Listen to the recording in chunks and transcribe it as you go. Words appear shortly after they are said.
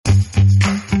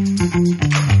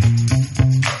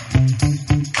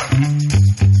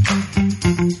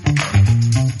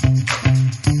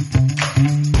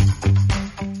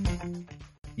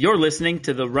You're listening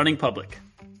to The Running Public.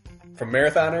 From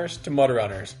marathoners to mud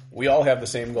runners, we all have the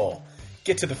same goal.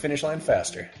 Get to the finish line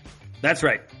faster. That's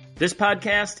right. This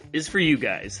podcast is for you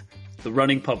guys, The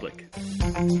Running Public.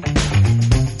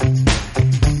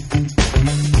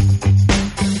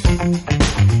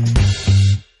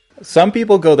 Some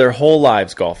people go their whole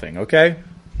lives golfing, okay?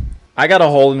 I got a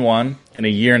hole-in-one in a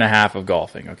year and a half of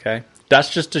golfing, okay? That's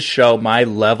just to show my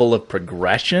level of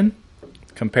progression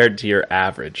compared to your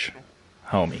average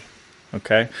homie,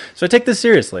 okay? So I take this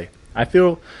seriously. I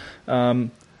feel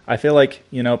like,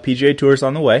 PGA Tour's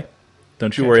on the way.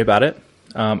 Don't you worry about it.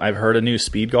 I've heard a new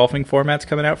speed golfing format's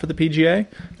coming out for the PGA,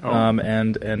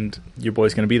 and your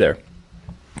boy's going to be there.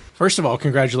 First of all,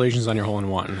 congratulations on your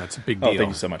hole-in-one. That's a big deal. Oh,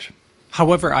 thank you so much.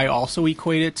 However, I also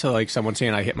equate it to like someone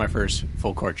saying I hit my first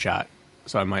full court shot,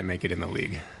 so I might make it in the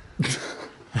league.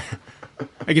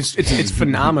 Like it's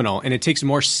phenomenal, and it takes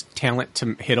more talent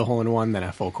to hit a hole-in-one than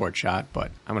a full court shot.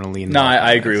 But I'm going to lean. No,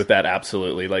 I agree with that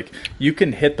absolutely. Like you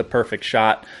can hit the perfect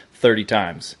shot 30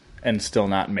 times and still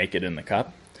not make it in the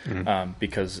cup,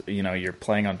 because you're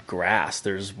playing on grass.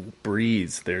 There's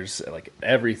breeze. There's like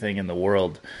everything in the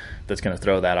world that's going to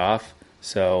throw that off.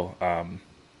 So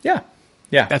yeah.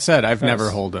 That said, I've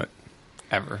never holed it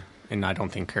ever, and I don't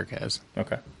think Kirk has.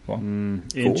 Okay, well,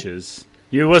 Inches.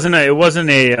 It wasn't a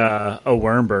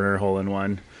worm burner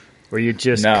hole-in-one where you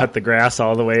just cut the grass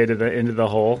all the way to into the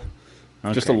hole.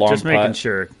 Okay. Just a long Just putt. making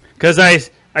sure, because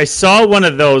I saw one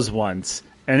of those once,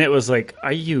 and it was like,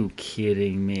 are you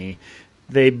kidding me?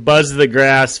 They buzzed the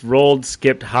grass, rolled,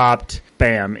 skipped, hopped,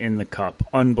 bam, in the cup.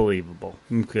 Unbelievable.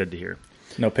 Good to hear.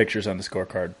 No pictures on the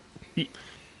scorecard.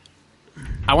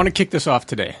 I want to kick this off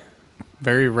today.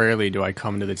 Very rarely do I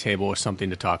come to the table with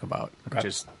something to talk about.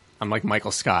 Okay. I'm like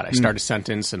Michael Scott. I start a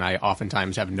sentence, and I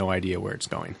oftentimes have no idea where it's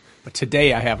going. But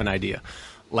today I have an idea.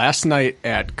 Last night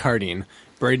at karting,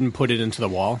 Braden put it into the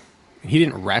wall. He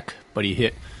didn't wreck, but he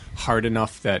hit hard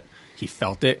enough that he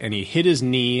felt it, and he hit his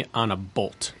knee on a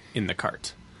bolt in the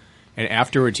cart. And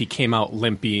afterwards, he came out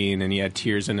limping, and he had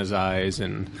tears in his eyes,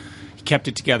 and he kept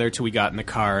it together till we got in the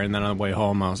car. And then on the way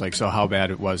home, I was like, so how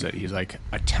bad was it? He's like,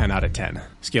 a 10 out of 10.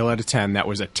 Scale out of 10, that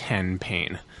was a 10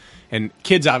 pain. And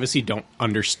kids obviously don't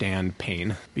understand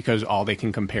pain because all they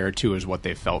can compare it to is what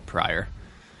they felt prior.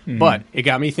 Mm-hmm. But it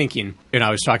got me thinking, and I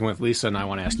was talking with Lisa, and I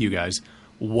want to ask you guys,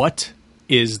 what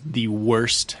is the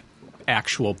worst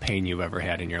actual pain you've ever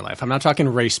had in your life? I'm not talking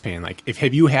race pain. Like,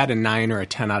 have you had a 9 or a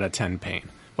 10 out of 10 pain?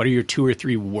 What are your 2 or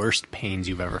 3 worst pains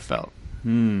you've ever felt?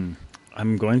 I'm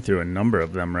going through a number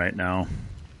of them right now.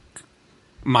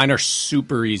 Mine are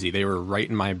super easy. They were right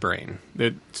in my brain.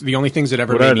 They're the only things that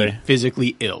ever made me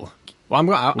physically ill. Well,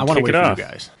 I want to wait for you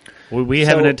guys. We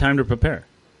haven't had time to prepare.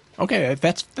 Okay,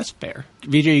 that's fair.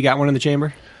 Veejay, you got one in the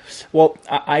chamber? Well,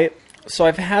 so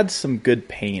I've had some good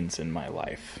pains in my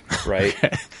life, right?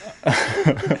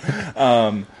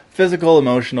 Physical,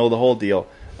 emotional, the whole deal.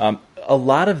 A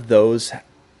lot of those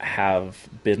have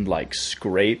been like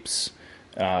scrapes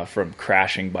from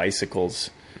crashing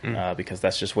bicycles, because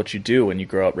that's just what you do when you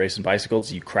grow up racing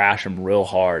bicycles. You crash them real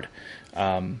hard.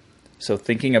 So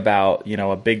thinking about,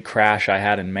 a big crash I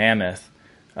had in Mammoth,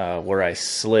 where I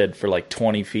slid for like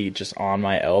 20 feet just on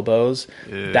my elbows,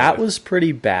 that was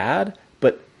pretty bad,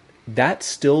 but that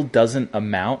still doesn't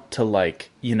amount to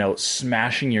like,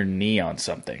 smashing your knee on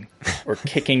something or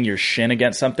kicking your shin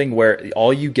against something where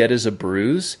all you get is a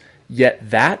bruise, yet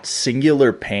that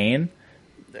singular pain,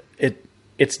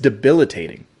 it's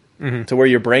debilitating. Mm-hmm. To where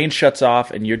your brain shuts off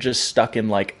and you're just stuck in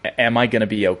like, am I going to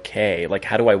be okay? Like,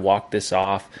 how do I walk this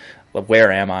off?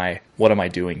 Where am I? What am I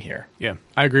doing here? Yeah,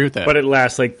 I agree with that. But it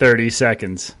lasts like 30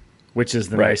 seconds, which is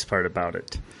the nice part about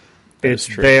it. It's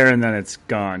there and then it's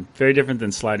gone. Very different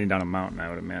than sliding down a mountain, I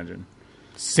would imagine.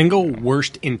 Single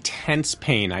worst intense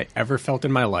pain I ever felt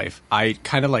in my life. I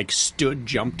kind of like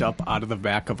jumped up out of the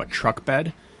back of a truck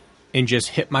bed and just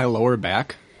hit my lower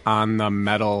back on the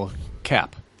metal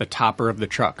cap, the topper of the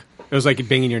truck. It was like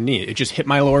banging your knee. It just hit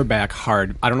my lower back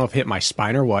hard. I don't know if it hit my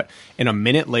spine or what. And a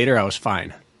minute later, I was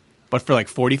fine. But for like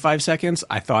 45 seconds,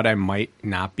 I thought I might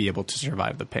not be able to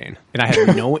survive the pain. And I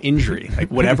had no injury. Like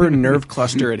whatever nerve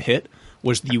cluster it hit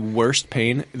was the worst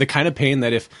pain. The kind of pain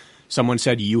that if someone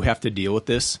said you have to deal with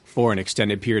this for an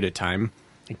extended period of time,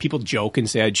 like people joke and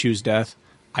say I'd choose death.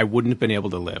 I wouldn't have been able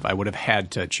to live. I would have had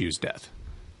to choose death.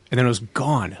 And then it was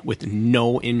gone with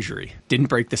no injury. Didn't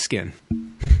break the skin.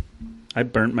 I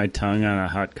burnt my tongue on a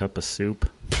hot cup of soup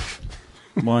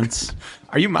once.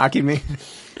 Are you mocking me?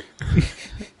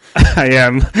 I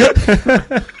am.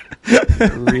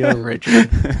 Real Richard.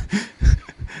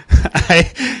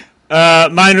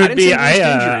 Mine would be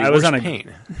I was on a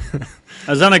pain.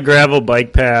 I was on a gravel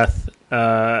bike path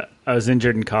I was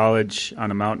injured in college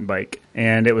on a mountain bike,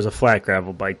 and it was a flat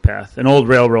gravel bike path, an old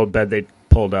railroad bed they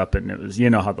pulled up, and it was, you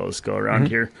know how those go around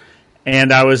here.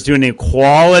 And I was doing a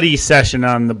quality session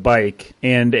on the bike,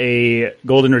 and a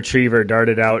golden retriever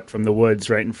darted out from the woods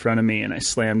right in front of me, and I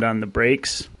slammed on the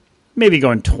brakes. Maybe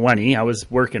going 20. I was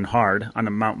working hard on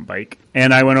a mountain bike.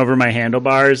 And I went over my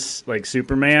handlebars like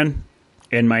Superman,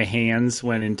 and my hands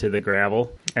went into the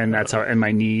gravel, and that's how, and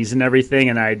my knees and everything.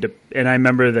 And I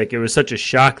remember like it was such a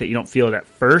shock that you don't feel it at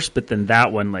first, but then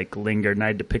that one like lingered, and I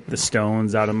had to pick the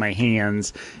stones out of my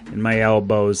hands and my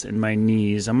elbows and my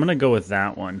knees. I'm gonna go with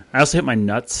that one. I also hit my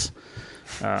nuts,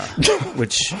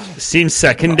 which seems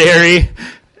secondary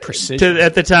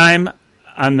at the time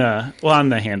on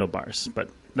the handlebars, but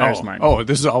there's mine. Oh,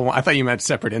 this is all. I thought you meant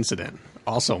separate incident.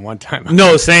 Also, one time.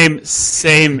 No, same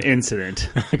incident.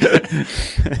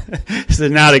 It's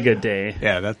not a good day.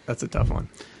 Yeah, that's a tough one.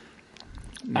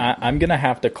 I'm going to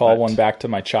have to call one back to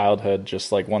my childhood,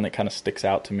 just like one that kind of sticks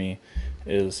out to me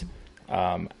is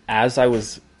as I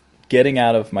was getting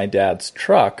out of my dad's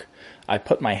truck, I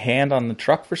put my hand on the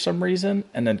truck for some reason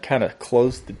and then kind of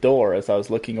closed the door as I was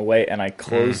looking away, and I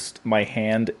closed my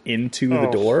hand into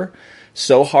the door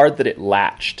so hard that it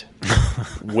latched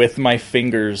with my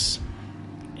fingers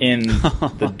in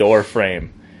the door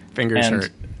frame. Fingers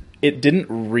hurt. It didn't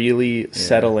really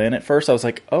settle in at first. I was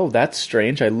like, oh, that's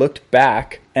strange. I looked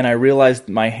back and I realized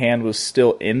my hand was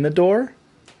still in the door.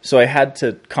 So I had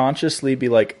to consciously be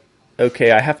like,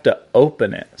 okay, I have to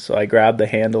open it. So I grabbed the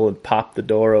handle and popped the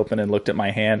door open and looked at my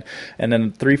hand. And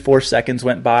then 3-4 seconds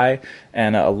went by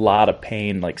and a lot of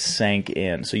pain like sank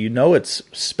in. So you know it's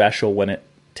special when it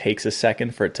takes a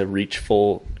second for it to reach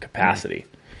full capacity.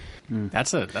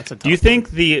 That's a tough Do you think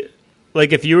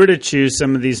if you were to choose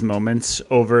some of these moments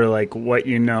over like what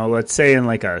let's say in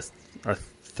like a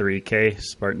 3K,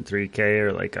 Spartan 3K,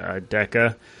 or like a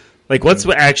Deca, like what's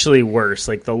actually worse?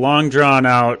 Like the long drawn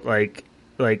out like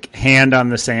hand on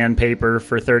the sandpaper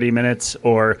for 30 minutes,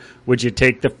 or would you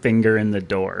take the finger in the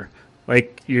door?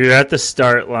 Like you're at the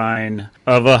start line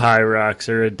of a High Rocks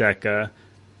or a Deca.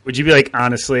 Would you be like,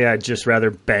 honestly, I'd just rather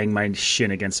bang my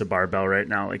shin against a barbell right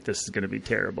now. Like, this is going to be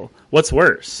terrible. What's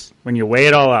worse when you weigh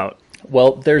it all out?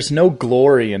 Well, there's no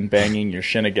glory in banging your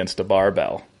shin against a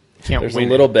barbell. There's a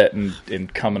little bit in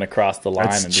coming across the line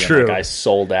and being like, I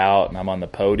sold out and I'm on the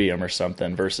podium or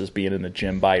something, versus being in the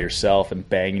gym by yourself and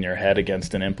banging your head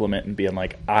against an implement and being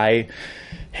like, I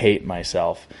hate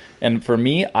myself. And for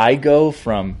me, I go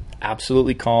from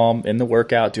absolutely calm in the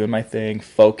workout, doing my thing,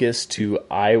 focused, to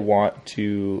I want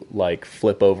to like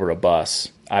flip over a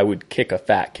bus. I would kick a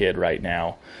fat kid right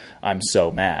now. I'm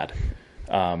so mad.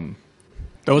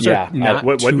 Those are not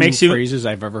what two makes you phrases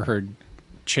I've ever heard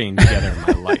chained together in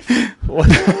my life.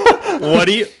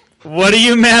 What are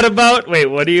you mad about? Wait,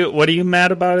 what are you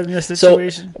mad about in this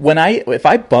situation? So if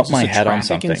I bump my head on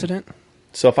something, incident?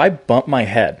 So if I bump my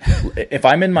head, if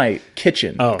I'm in my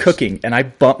kitchen cooking and I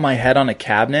bump my head on a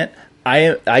cabinet,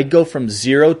 I go from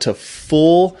 0 to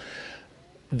full,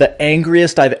 the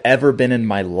angriest I've ever been in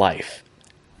my life.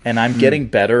 And I'm getting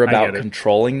better about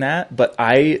controlling that. But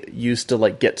I used to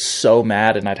like get so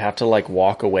mad and I'd have to like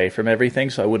walk away from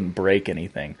everything so I wouldn't break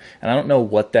anything. And I don't know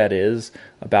what that is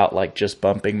about like just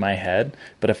bumping my head.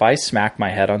 But if I smack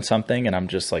my head on something and I'm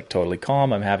just like totally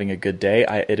calm, I'm having a good day,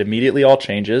 it immediately all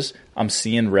changes. I'm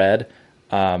seeing red.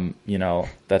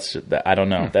 That's I don't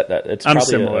know. That it's I'm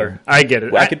probably similar. I get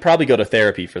it. I could probably go to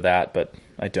therapy for that, but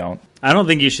I don't. I don't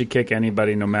think you should kick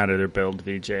anybody no matter their build,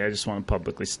 VJ. I just want to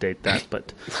publicly state that,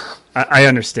 but I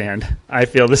understand. I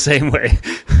feel the same way.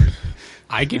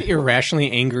 I get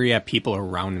irrationally angry at people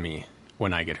around me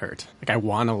when I get hurt. Like, I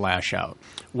want to lash out.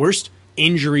 Worst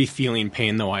injury feeling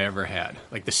pain, though, I ever had.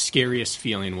 Like, the scariest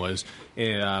feeling was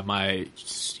my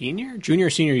junior,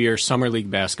 senior year, summer league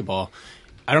basketball.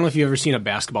 I don't know if you've ever seen a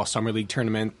basketball summer league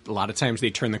tournament. A lot of times they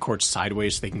turn the courts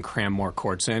sideways so they can cram more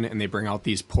courts in, and they bring out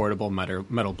these portable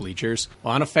metal bleachers.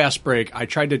 Well, on a fast break, I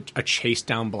tried a chase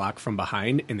down block from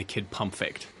behind, and the kid pump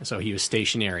faked. So he was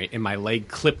stationary, and my leg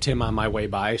clipped him on my way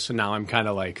by, so now I'm kind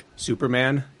of like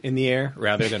Superman in the air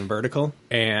rather than vertical.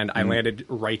 And I landed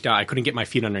right down. I couldn't get my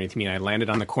feet underneath me, and I landed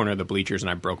on the corner of the bleachers, and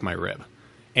I broke my rib.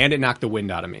 And it knocked the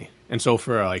wind out of me. And so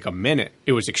for like a minute,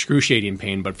 it was excruciating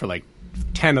pain, but for like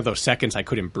 10 of those seconds I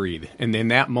couldn't breathe. And in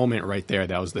that moment right there,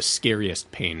 that was the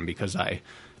scariest pain, because I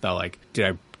thought, like,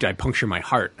 did I puncture my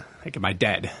heart? Like, am I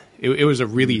dead? It was a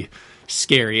really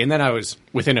scary. And then I was,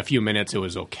 within a few minutes, it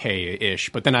was okay-ish.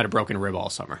 But then I had a broken rib all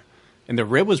summer. And the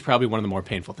rib was probably one of the more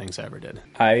painful things I ever did.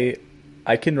 I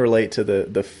can relate to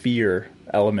the fear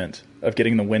element of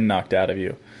getting the wind knocked out of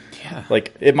you. Yeah.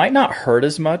 Like, it might not hurt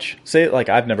as much. Say, like,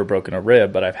 I've never broken a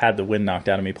rib, but I've had the wind knocked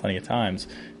out of me plenty of times.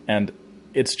 and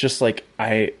it's just like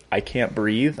I can't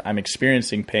breathe. I'm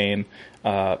experiencing pain.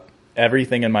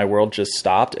 Everything in my world just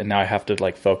stopped, and now I have to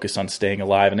like focus on staying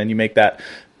alive. And then you make that.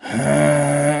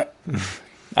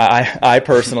 I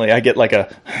personally, I get like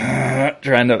a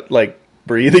trying to like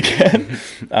breathe again.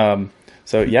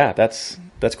 So yeah, that's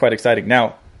quite exciting.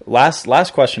 Now,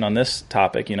 last question on this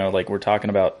topic. You know, like we're talking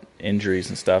about injuries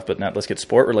and stuff, but now let's get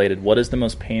sport related. What is the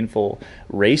most painful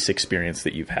race experience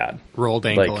that you've had? Rolled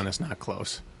ankle, and it's not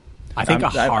close. I think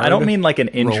I don't mean like an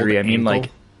injury. I mean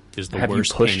like, is the have you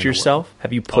worst pushed pain yourself?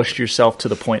 Have you pushed yourself to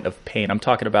the point of pain? I'm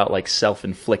talking about like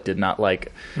self-inflicted, not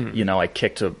like, you know, I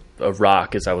kicked a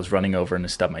rock as I was running over and I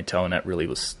stubbed my toe, and that really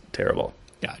was terrible.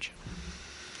 Gotcha.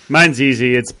 Mine's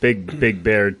easy. It's Big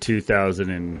Bear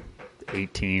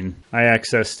 2018. I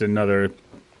accessed another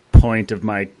point of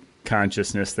my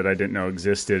consciousness that I didn't know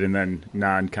existed, and then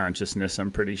non-consciousness,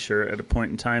 I'm pretty sure, at a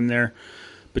point in time there,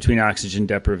 between oxygen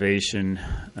deprivation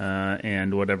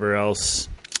and whatever else.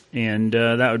 And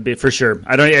that would be for sure.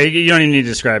 You don't even need to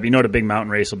describe. You know what a big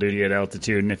mountain race will do to you at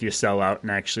altitude, and if you sell out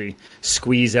and actually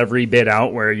squeeze every bit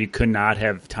out where you could not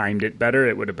have timed it better,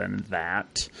 it would have been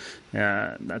that.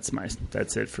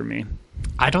 That's it for me.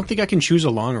 I don't think I can choose a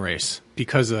long race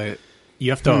because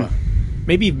you have to.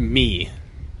 Maybe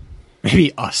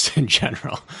us in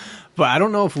general. But I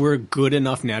don't know if we're good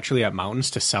enough naturally at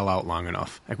mountains to sell out long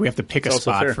enough. Like we have to pick a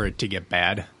spot for it to get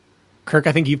bad. Kirk,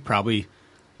 I think you've probably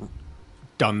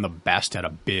done the best at a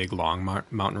big long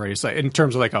mountain race. Like, in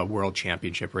terms of like a world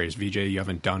championship race, Veejay, you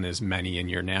haven't done as many in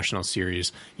your national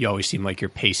series. You always seem like you're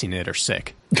pacing it or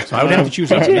sick. So I would have to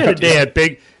choose. Veejay had a day at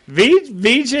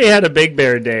Veejay had a Big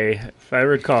Bear day, if I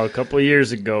recall, a couple of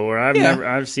years ago, where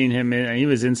I've seen him he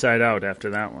was inside out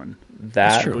after that one.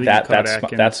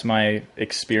 That's my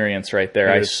experience right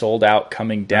there. I sold out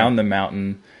coming down the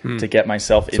mountain to get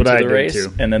myself into the race,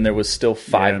 and then there was still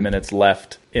 5 minutes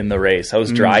left in the race. I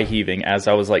was dry heaving as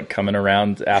I was like coming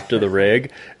around after the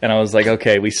rig, and I was like,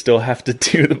 okay, we still have to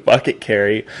do the bucket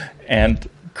carry and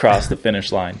cross the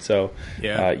finish line. So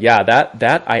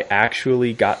that I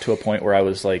actually got to a point where I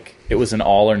was like, it was an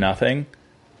all or nothing.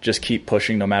 Just keep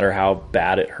pushing no matter how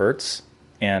bad it hurts.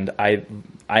 And I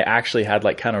actually had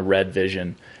like kind of red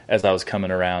vision as I was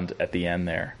coming around at the end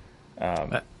there.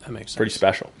 That makes sense.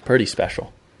 Pretty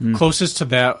special. Closest to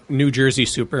that, New Jersey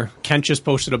Super. Kent just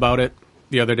posted about it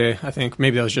the other day, I think.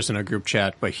 Maybe that was just in a group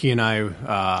chat. But he and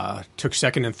I took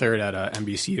second and third at a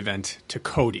NBC event to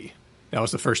Cody. That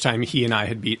was the first time he and I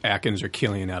had beat Atkins or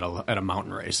Killian at a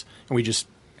mountain race. And we just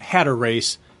had a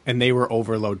race, and they were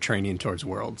overload training towards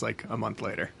Worlds like a month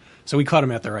later. So we caught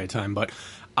him at the right time. But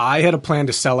I had a plan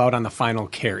to sell out on the final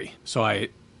carry. So I,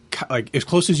 like, as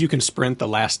close as you can sprint the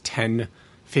last 10,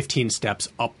 15 steps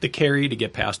up the carry to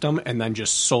get past them, and then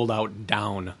just sold out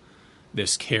down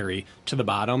this carry to the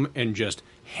bottom and just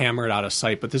hammered out of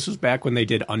sight. But this was back when they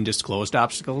did undisclosed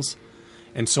obstacles.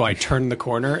 And so I turned the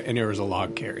corner, and there was a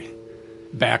log carry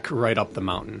back right up the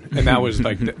mountain. And that was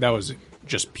like, that was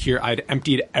just pure. I'd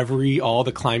emptied all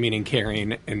the climbing and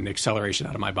carrying and acceleration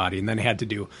out of my body, and then had to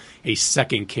do a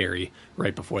second carry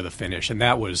right before the finish. And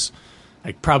that was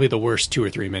like probably the worst 2 or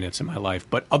 3 minutes in my life.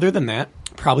 But other than that,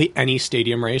 probably any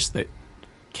stadium race that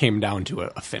came down to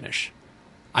a finish,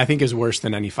 I think is worse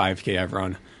than any 5K I've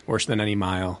run, worse than any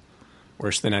mile,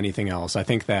 worse than anything else. I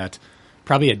think that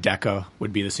probably a DECA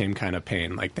would be the same kind of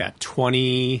pain, like that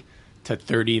 20 to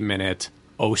 30 minute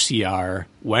OCR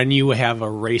when you have a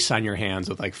race on your hands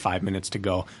with like 5 minutes to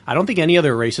go. I don't think any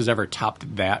other race has ever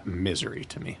topped that misery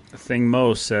to me. The thing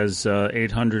Mo says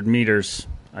 800 meters.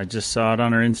 I just saw it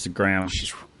on her Instagram,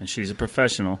 and she's a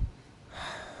professional.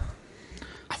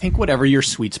 I think whatever your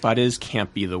sweet spot is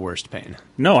can't be the worst pain.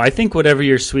 No, I think whatever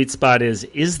your sweet spot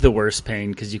is the worst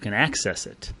pain because you can access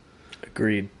it.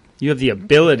 Agreed. You have the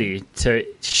ability to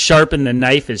sharpen the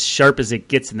knife as sharp as it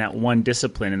gets in that one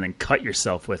discipline and then cut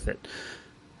yourself with it.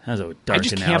 That's a dark I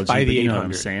just analogy, can't buy the 800. You know what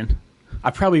I'm saying?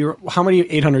 How many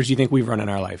 800s do you think we've run in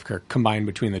our life, Kirk, combined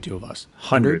between the two of us?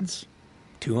 Hundreds.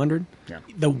 200? Yeah.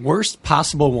 The worst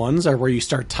possible ones are where you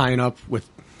start tying up with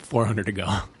 400 to go.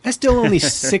 That's still only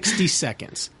 60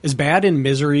 seconds. As bad in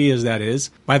misery as that is,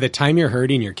 by the time you're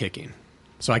hurting, you're kicking.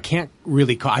 So I can't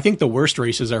really call. I think the worst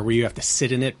races are where you have to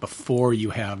sit in it before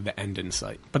you have the end in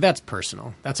sight. But that's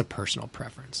personal. That's a personal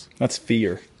preference. That's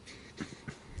fear.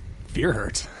 Fear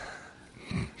hurts.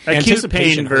 Acute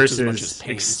pain hurts as versus much as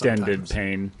pain extended sometimes.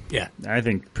 pain. Yeah. I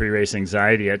think pre-race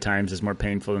anxiety at times is more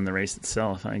painful than the race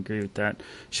itself. I agree with that.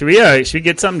 Should we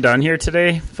get something done here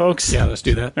today, folks? Yeah, let's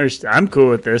do that. I'm cool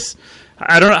with this.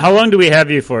 I don't know. How long do we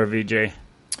have you for, VJ?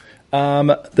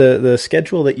 The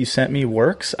schedule that you sent me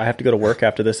works. I have to go to work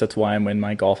after this. That's why I'm in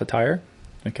my golf attire.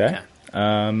 Okay.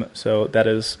 So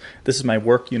this is my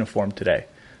work uniform today.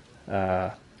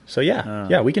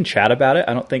 So we can chat about it.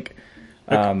 I don't think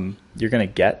you're going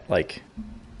to get like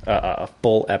a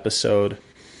full episode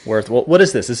worth. Well, what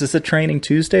is this? Is this a Training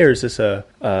Tuesday or is this a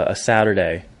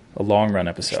Saturday, a long run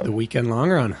episode? The weekend long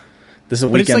run. This is a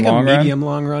weekend long run? It's like a medium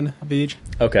long run, Veej.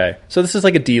 Okay. So this is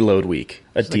like a deload week.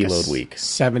 A deload week.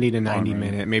 70 to 90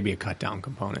 minute, maybe a cut down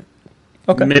component.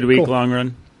 Okay. Midweek long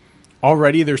run.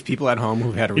 Already there's people at home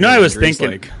who've had a I was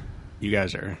thinking, like, you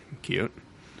guys are cute.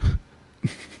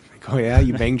 Like, oh yeah,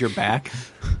 you banged your back?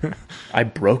 I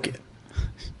broke it.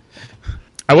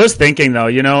 I was thinking, though,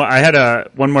 I had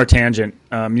one more tangent.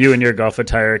 You and your golf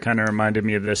attire kind of reminded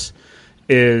me of this.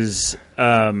 You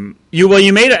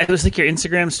made it was like your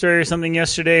Instagram story or something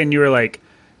yesterday, and you were like,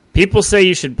 people say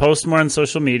you should post more on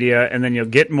social media, and then you'll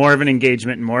get more of an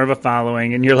engagement and more of a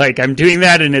following, and you're like, I'm doing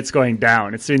that, and it's going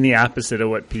down. It's doing the opposite of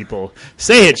what people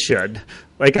say it should.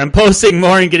 Like, I'm posting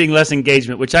more and getting less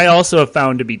engagement, which I also have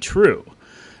found to be true,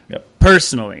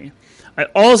 personally. I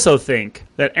also think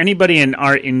that anybody in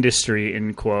our industry,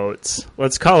 in quotes,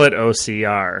 let's call it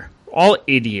OCR, all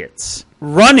idiots.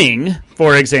 Running,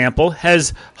 for example,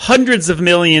 has hundreds of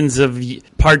millions of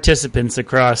participants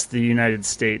across the United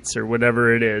States or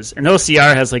whatever it is, and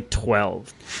OCR has like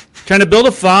 12. Trying to build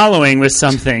a following with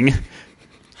something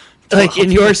like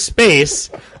in your space,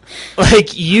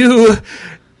 like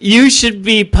you should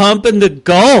be pumping the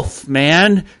golf,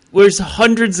 man. There's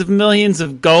hundreds of millions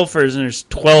of golfers, and there's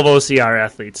 12 OCR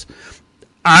athletes.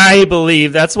 I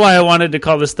believe that's why I wanted to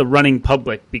call this the running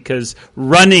public, because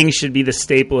running should be the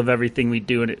staple of everything we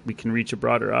do, and we can reach a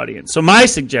broader audience. So my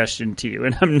suggestion to you,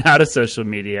 and I'm not a social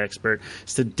media expert,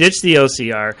 is to ditch the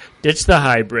OCR, ditch the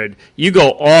hybrid. You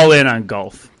go all in on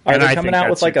golf. Are they coming out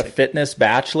with like a fitness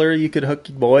bachelor you could hook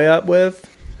your boy up with?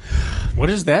 What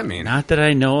does that mean? Not that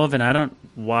I know of, and I don't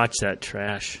watch that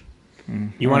trash.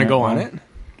 You want to go on it?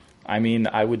 I mean,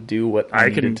 I would do what I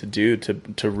needed to do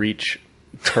to reach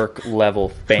Turk level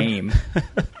fame.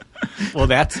 Well,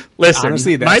 that's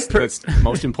honestly the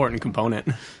most important component.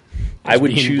 I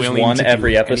would choose one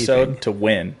every episode to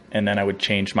win, and then I would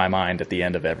change my mind at the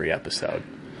end of every episode.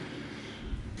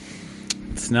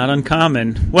 It's not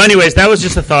uncommon. Well, anyways, that was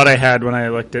just a thought I had when I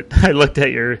looked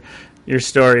at your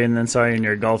story and then saw you in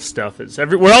your golf stuff.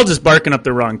 We're all just barking up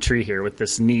the wrong tree here with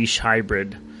this niche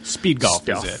hybrid speed golf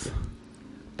stuff. Is it?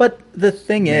 But the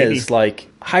thing is, like,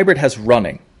 hybrid has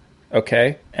running,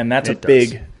 okay? And that's a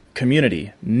big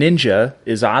community. Ninja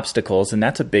is obstacles, and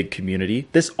that's a big community.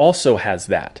 This also has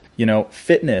that.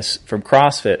 Fitness from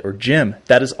CrossFit or gym,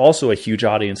 that is also a huge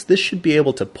audience. This should be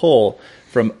able to pull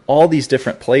from all these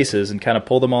different places and kind of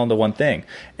pull them all into one thing.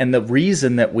 And the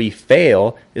reason that we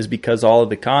fail is because all of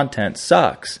the content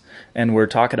sucks. And we're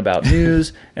talking about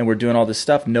news, and we're doing all this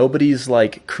stuff. Nobody's,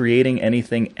 like, creating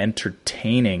anything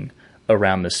entertaining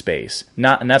around the space.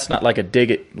 And that's not like a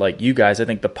dig at like you guys. I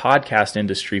think the podcast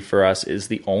industry for us is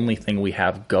the only thing we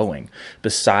have going.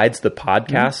 Besides the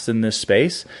podcasts in this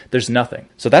space, there's nothing.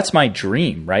 So that's my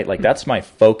dream, right? Like that's my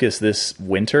focus this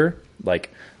winter.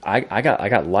 Like I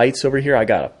got lights over here. I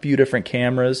got a few different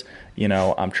cameras.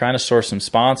 I'm trying to source some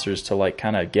sponsors to like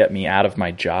kind of get me out of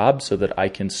my job so that I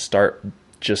can start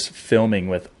just filming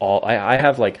with all. I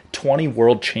have like 20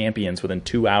 world champions within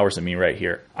 2 hours of me right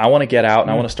here. I want to get out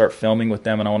and I want to start filming with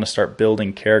them, and I want to start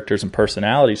building characters and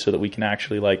personalities so that we can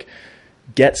actually like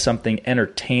get something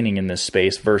entertaining in this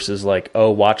space versus like,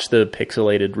 oh, watch the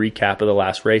pixelated recap of the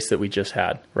last race that we just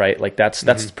had, right? Like that's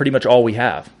pretty much all we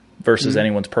have versus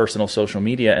anyone's personal social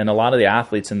media. And a lot of the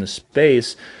athletes in the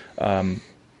space,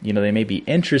 they may be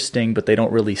interesting, but they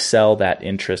don't really sell that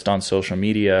interest on social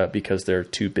media because they're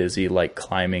too busy like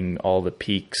climbing all the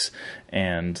peaks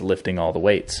and lifting all the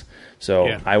weights. So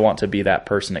I want to be that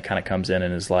person that kind of comes in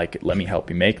and is like, let me help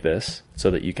you make this so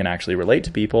that you can actually relate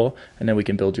to people, and then we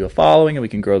can build you a following and we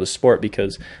can grow the sport,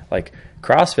 because like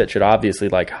CrossFit should obviously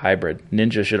like hybrid.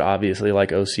 Ninja should obviously like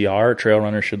OCR. Trail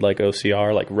runners should like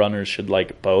OCR. Like runners should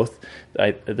like both.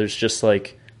 There's just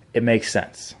like, it makes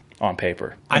sense on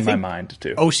paper in my mind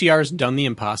too. OCR's done the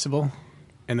impossible,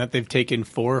 and that they've taken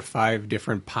 4 or 5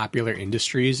 different popular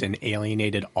industries and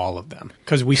alienated all of them.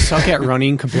 Because we suck at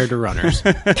running compared to runners.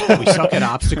 We suck at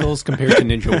obstacles compared to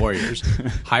Ninja Warriors.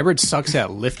 Hybrid sucks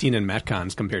at lifting and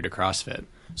Metcons compared to CrossFit.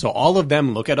 So all of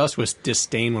them look at us with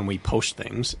disdain when we post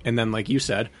things. And then, like you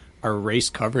said, our race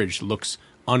coverage looks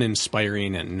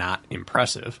uninspiring and not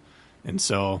impressive. And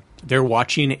so they're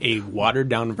watching a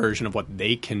watered-down version of what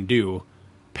they can do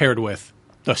paired with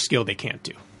the skill they can't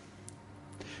do.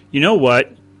 You know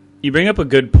what? You bring up a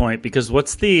good point, because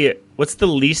what's the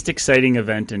least exciting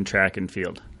event in track and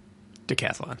field?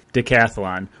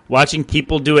 Decathlon. Watching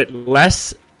people do it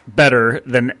less better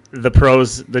than the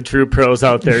pros, the true pros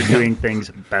out there doing things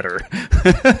better.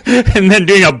 And then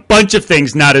doing a bunch of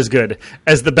things not as good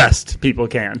as the best people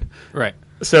can. Right.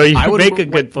 So you I would make a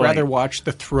good point. rather watch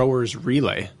the throwers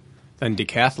relay than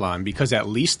decathlon because at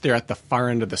least they're at the far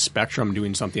end of the spectrum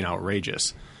doing something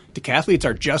outrageous. Decathletes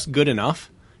are just good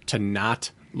enough to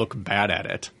not look bad at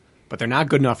it, but they're not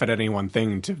good enough at any one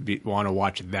thing to want to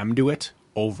watch them do it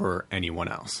over anyone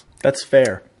else. That's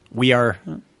fair. We are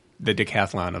the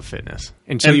decathlon of fitness.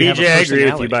 And you have a BJ, I agree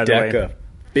with you, personality. by the way. Deca.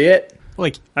 Bit.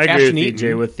 Like I agree Ashton with Eaton,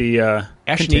 BJ with the Ashton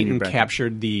continue, Eaton Brent.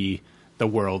 captured the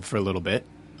world for a little bit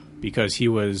because he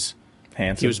was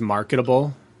Handsome.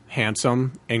 marketable,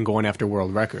 handsome, and going after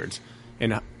world records.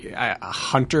 And a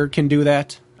Hunter can do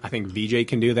that. I think Veejay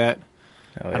can do that.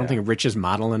 Oh, I don't yeah. think Rich is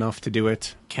model enough to do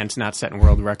it. Kent's not setting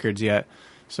world records yet.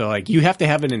 So, like, you have to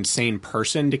have an insane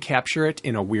person to capture it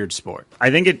in a weird sport.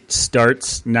 I think it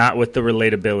starts not with the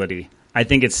relatability. I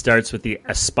think it starts with the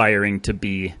aspiring to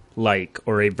be like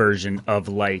or a version of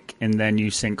like, and then you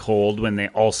sink hold when they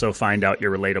also find out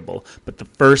you're relatable. But the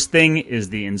first thing is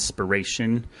the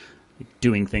inspiration,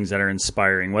 doing things that are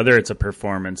inspiring, whether it's a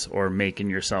performance or making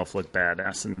yourself look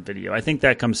badass in the video. I think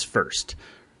that comes first.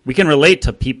 We can relate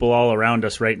to people all around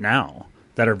us right now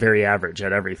that are very average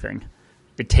at everything.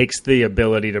 It takes the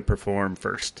ability to perform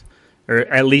first, or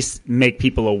at least make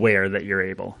people aware that you're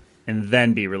able, and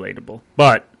then be relatable.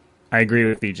 But I agree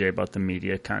with BJ about the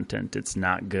media content. It's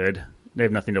not good. They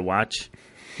have nothing to watch.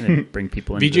 And they bring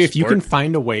people into VJ, the if you sport. can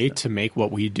find a way to make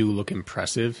what we do look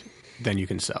impressive, then you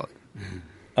can sell it.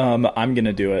 I'm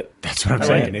gonna do it. That's what I'm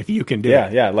saying. If you can do Yeah,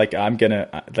 it. yeah. Like I'm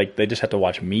gonna. Like they just have to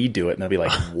watch me do it, and they'll be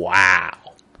like, "Wow,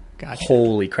 Gotcha.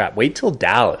 holy crap!" Wait till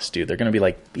Dallas, dude. They're gonna be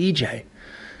like, "BJ,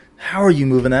 how are you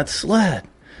moving that sled?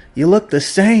 You look the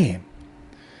same.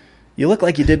 You look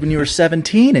like you did when you were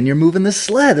 17, and you're moving the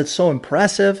sled. That's so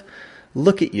impressive.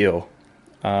 Look at you."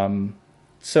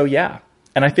 So yeah,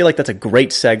 and I feel like that's a great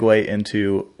segue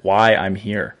into why I'm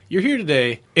here. You're here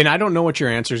today, and I don't know what your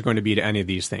answer is going to be to any of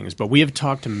these things, but we have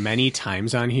talked many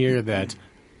times on here that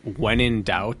when in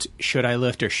doubt, should I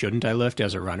lift or shouldn't I lift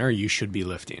as a runner, you should be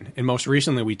lifting. And most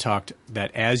recently, we talked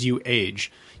that as you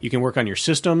age, you can work on your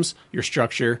systems, your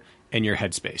structure, and your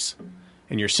headspace.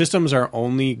 And your systems are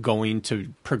only going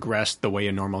to progress the way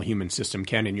a normal human system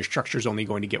can, and your structure is only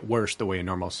going to get worse the way a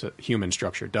normal human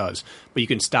structure does. But you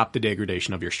can stop the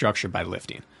degradation of your structure by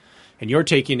lifting. And you're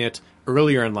taking it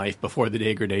earlier in life before the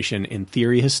degradation in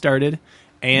theory has started,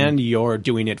 and you're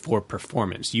doing it for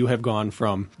performance. You have gone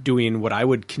from doing what I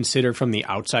would consider from the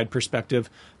outside perspective,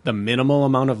 the minimal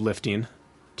amount of lifting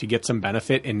to get some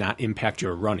benefit and not impact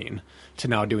your running, to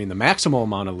now doing the maximal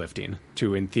amount of lifting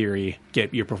to, in theory,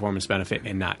 get your performance benefit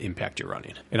and not impact your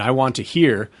running. And I want to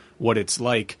hear what it's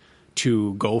like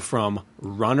to go from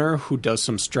runner who does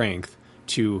some strength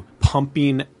to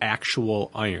pumping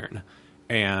actual iron,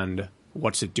 and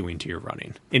what's it doing to your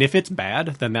running. And if it's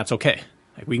bad, then that's okay.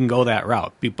 Like, we can go that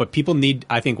route. But people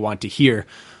want to hear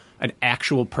an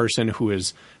actual person who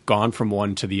has gone from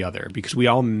one to the other, because we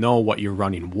all know what your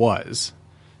running was.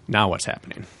 Now what's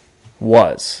happening?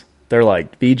 They're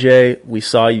like, BJ, we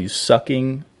saw you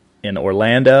sucking in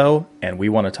Orlando, and we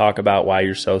want to talk about why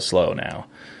you're so slow now.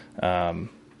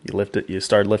 You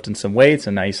started lifting some weights,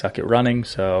 and now you suck at running.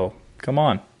 So come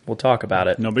on, we'll talk about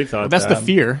it. Nobody thought That's that. the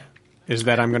fear, is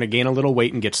that I'm going to gain a little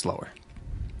weight and get slower.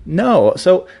 No,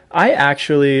 so I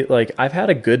actually, I've had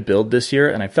a good build this year,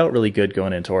 and I felt really good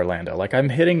going into Orlando. Like, I'm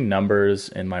hitting numbers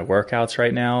in my workouts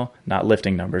right now, not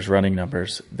lifting numbers, running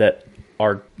numbers, that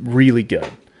are really good.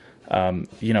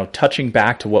 Touching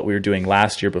back to what we were doing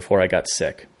last year before I got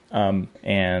sick.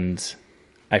 And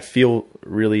I feel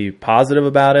really positive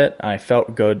about it. I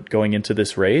felt good going into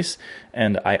this race,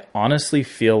 and I honestly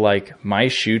feel like my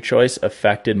shoe choice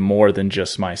affected more than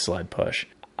just my sled push.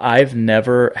 I've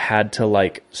never had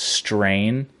to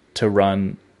strain to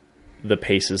run the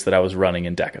paces that I was running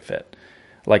in DecaFit.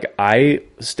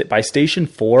 By station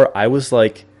 4, I was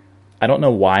like, I don't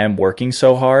know why I'm working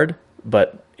so hard,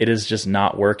 but it is just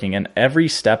not working. And every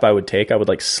step I would take, I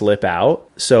would slip out.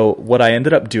 So what I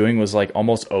ended up doing was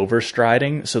almost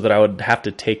overstriding so that I would have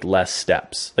to take less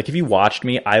steps. If you watched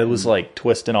me, I was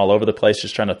twisting all over the place,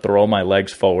 just trying to throw my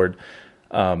legs forward,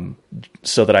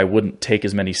 so that I wouldn't take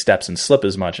as many steps and slip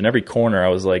as much. In every corner, I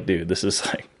was like, dude, this is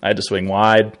I had to swing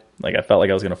wide. I felt like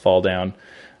I was going to fall down.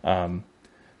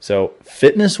 So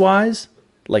fitness wise,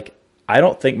 I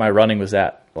don't think my running was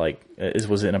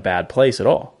was in a bad place at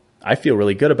all. I feel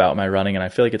really good about my running, and I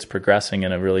feel like it's progressing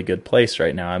in a really good place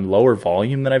right now. I'm lower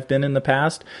volume than I've been in the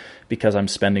past because I'm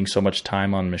spending so much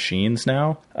time on machines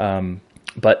now.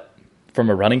 But from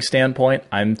a running standpoint,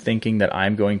 I'm thinking that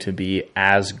I'm going to be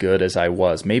as good as I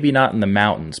was. Maybe not in the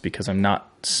mountains because I'm not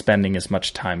spending as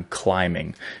much time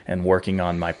climbing and working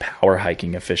on my power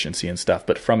hiking efficiency and stuff.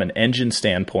 But from an engine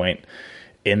standpoint,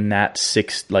 in that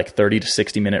 30 to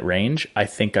 60 minute range, I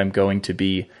think I'm going to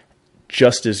be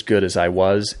just as good as I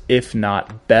was, if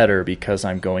not better, because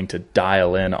I'm going to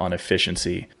dial in on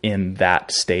efficiency in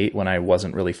that state when I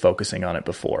wasn't really focusing on it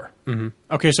before. Mm-hmm.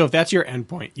 Okay, so if that's your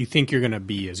endpoint, you think you're going to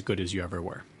be as good as you ever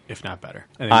were, if not better.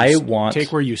 And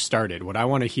take where you started. What I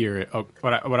want to hear,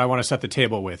 what I want to set the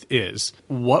table with is,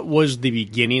 what was the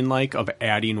beginning like of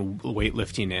adding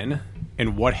weightlifting in?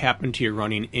 And what happened to your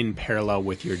running in parallel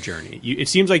with your journey? It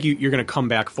seems like you're going to come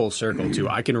back full circle to,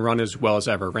 I can run as well as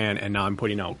I ever ran, and now I'm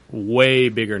putting out way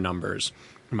bigger numbers.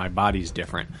 My body's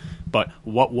different. But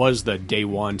what was the day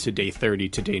 1 to day 30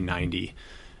 to day 90?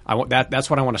 That's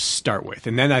what I want to start with.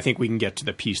 And then I think we can get to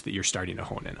the piece that you're starting to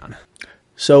hone in on.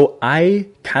 So I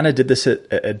kind of did this at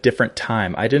a different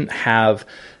time. I didn't have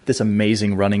this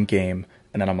amazing running game.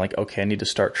 And then I'm like, okay, I need to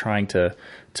start trying to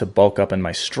bulk up in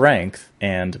my strength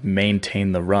and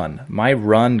maintain the run. My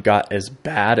run got as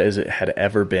bad as it had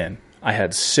ever been. I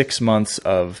had 6 months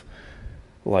of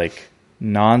like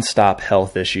nonstop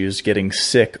health issues, getting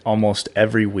sick almost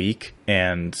every week,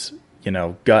 and,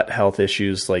 gut health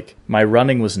issues. Like, my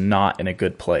running was not in a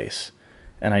good place,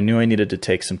 and I knew I needed to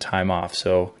take some time off.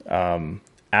 So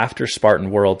after Spartan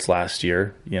Worlds last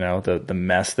year, the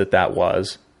mess that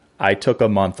was, I took a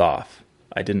month off.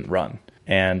 I didn't run,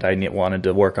 and I wanted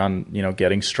to work on,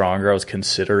 getting stronger. I was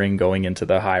considering going into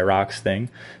the High Rocks thing.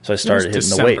 So I started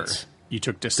hitting the weights. You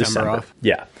took December off?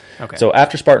 Yeah. Okay. So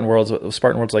after Spartan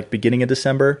Worlds like beginning of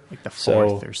December. Like the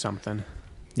 4th or something.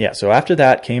 Yeah. So after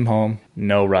that, came home,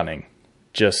 no running,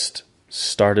 just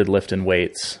started lifting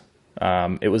weights.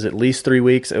 It was at least 3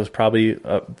 weeks. It was probably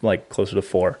like closer to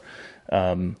 4.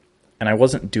 And I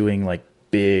wasn't doing like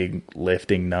big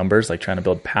lifting numbers, like trying to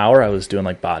build power. I was doing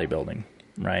like bodybuilding.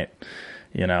 Right.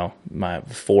 My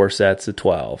 4 sets of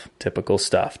 12, typical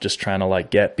stuff, just trying to like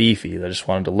get beefy. I just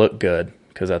wanted to look good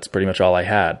because that's pretty much all I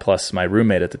had. Plus my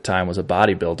roommate at the time was a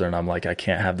bodybuilder, and I'm like, I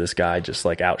can't have this guy just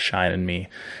like outshining me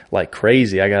like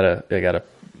crazy. I gotta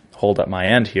hold up my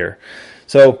end here.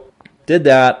 So did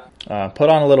that, put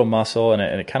on a little muscle, and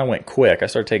it kind of went quick. I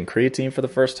started taking creatine for the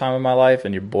first time in my life,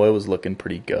 and your boy was looking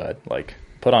pretty good. Like,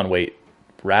 put on weight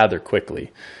rather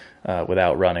quickly.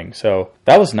 Without running. So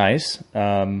that was nice.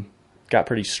 Got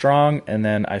pretty strong. And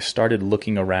then I started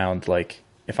looking around, like,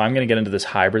 if I'm going to get into this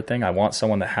hybrid thing, I want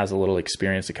someone that has a little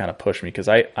experience to kind of push me, because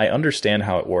I understand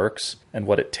how it works and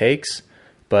what it takes,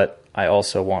 but I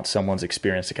also want someone's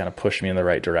experience to kind of push me in the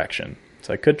right direction.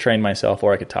 So I could train myself,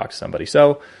 or I could talk to somebody.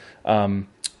 So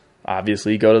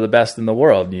obviously you go to the best in the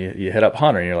world. You hit up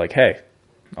Hunter and you're like, hey,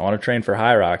 I want to train for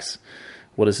High Rocks.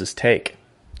 What does this take?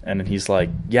 And then he's like,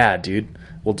 yeah, dude,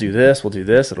 we'll do this,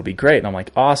 it'll be great. And I'm like,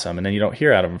 awesome. And then you don't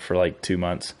hear out of him for like 2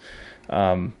 months.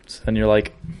 So then you're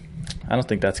like, I don't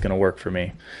think that's going to work for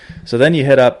me. So then you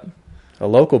hit up a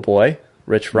local boy,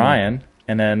 Rich Ryan.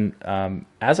 And then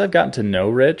as I've gotten to know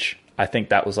Rich, I think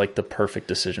that was like the perfect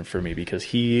decision for me, because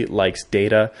he likes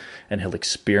data and he'll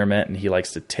experiment, and he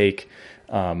likes to take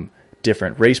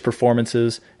different race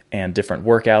performances and different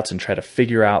workouts and try to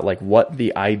figure out like what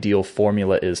the ideal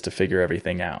formula is to figure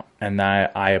everything out. And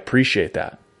I appreciate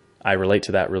that. I relate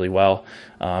to that really well.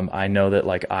 I know that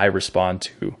like I respond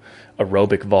to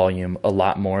aerobic volume a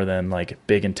lot more than like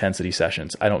big intensity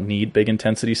sessions. I don't need big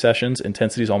intensity sessions.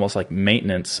 Intensity is almost like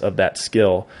maintenance of that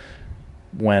skill,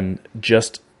 when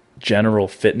just general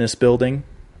fitness building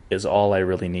is all I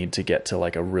really need to get to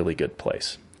like a really good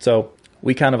place. So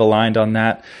we kind of aligned on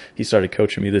that. He started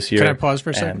coaching me this year. Can I pause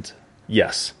for a second?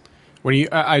 Yes. When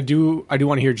I do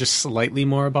want to hear just slightly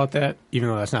more about that, even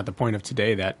though that's not the point of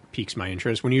today. That piques my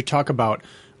interest. When you talk about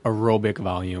aerobic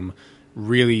volume,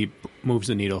 really moves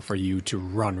the needle for you to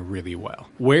run really well.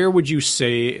 Where would you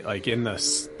say, like in the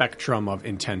spectrum of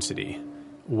intensity,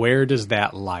 where does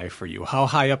that lie for you? How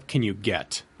high up can you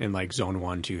get in like zone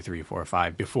 1, 2, 3, 4,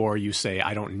 5 before you say,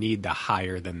 I don't need the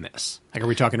higher than this? Like, are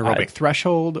we talking aerobic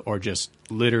threshold or just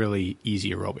literally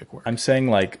easy aerobic work? I'm saying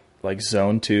like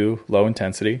zone 2, low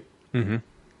intensity,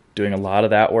 doing a lot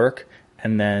of that work,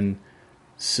 and then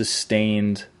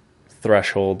sustained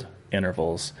threshold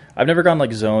intervals. I've never gone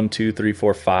like zone 2, 3,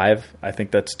 4, 5. I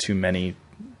think that's too many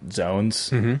zones.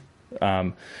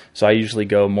 So I usually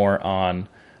go more on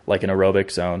like an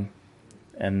aerobic zone,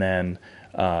 and then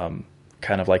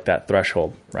kind of like that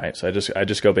threshold, right? So I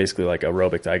just go basically like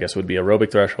aerobic, I guess would be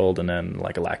aerobic threshold, and then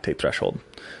like a lactate threshold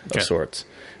of sorts.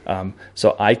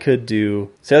 So I could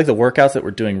do, say like the workouts that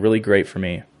were doing really great for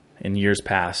me in years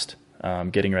past,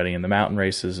 getting ready in the mountain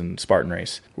races and Spartan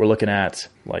race. We're looking at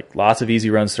like lots of easy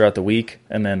runs throughout the week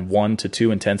and then 1 to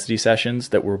 2 intensity sessions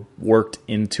that were worked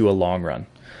into a long run.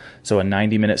 So a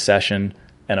 90-minute session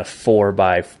and a 4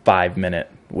 by 5 minute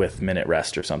with minute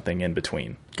rest or something in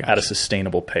between. Gotcha. At a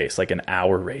sustainable pace, like an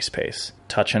hour race pace.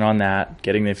 Touching on that,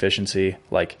 getting the efficiency,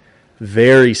 like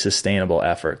very sustainable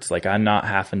efforts. Like I'm not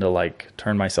having to like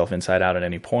turn myself inside out at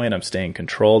any point. I'm staying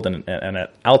controlled and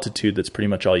at altitude, that's pretty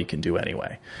much all you can do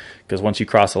anyway. Because once you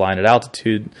cross the line at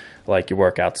altitude, like your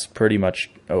workout's pretty much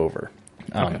over.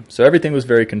 Okay. So everything was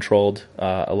very controlled.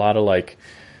 A lot of like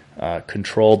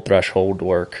controlled threshold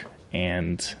work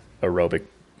and aerobic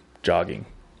jogging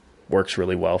works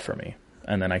really well for me.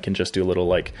 And then I can just do a little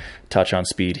like touch on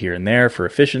speed here and there for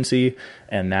efficiency.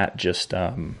 And that just,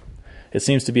 it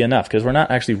seems to be enough because we're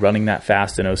not actually running that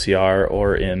fast in OCR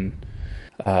or in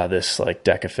this like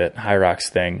Decafit Hyrox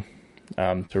thing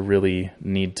to really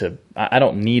need to, I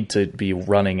don't need to be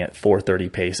running at 430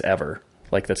 pace ever.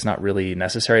 Like that's not really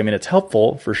necessary. I mean, it's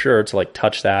helpful for sure to like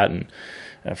touch that and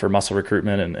for muscle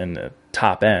recruitment and the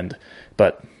top end,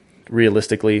 but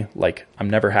realistically, like I'm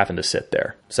never having to sit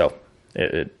there. So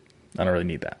I don't really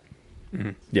need that.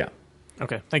 Mm-hmm. Yeah.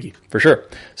 Okay. Thank you. For sure.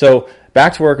 So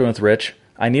back to working with Rich,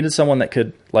 I needed someone that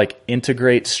could like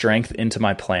integrate strength into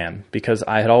my plan because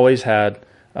I had always had,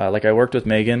 like I worked with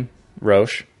Megan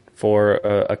Roche for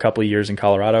a couple of years in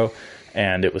Colorado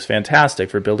and it was fantastic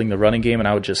for building the running game. And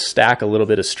I would just stack a little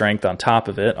bit of strength on top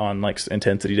of it on like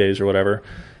intensity days or whatever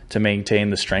to maintain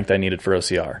the strength I needed for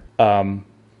OCR.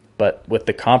 But with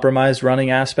the compromised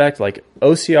running aspect, like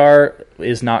OCR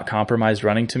is not compromised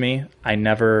running to me. I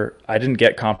didn't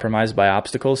get compromised by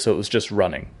obstacles, so it was just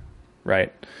running,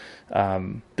 right?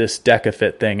 This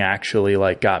Decafit thing actually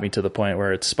like got me to the point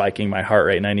where it's spiking my heart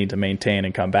rate and I need to maintain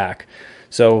and come back.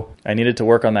 So I needed to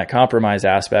work on that compromise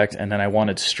aspect, and then I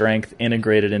wanted strength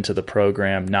integrated into the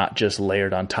program, not just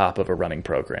layered on top of a running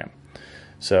program.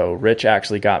 So Rich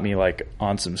actually got me like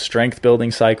on some strength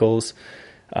building cycles.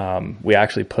 We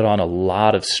actually put on a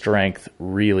lot of strength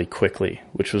really quickly,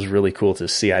 which was really cool to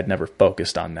see. I'd never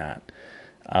focused on that.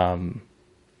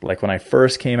 Like when I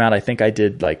first came out, I think I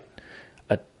did like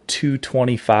a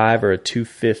 225 or a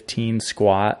 215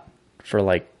 squat for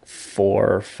like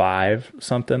 4 or 5,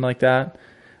 something like that.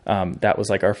 That was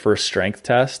like our first strength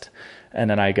test. And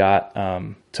then I got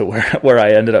to where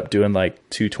I ended up doing like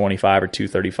 225 or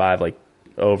 235, like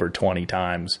over 20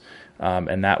 times.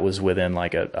 And that was within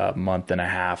like a month and a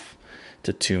half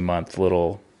to 2 month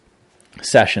little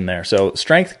session there. So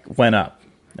strength went up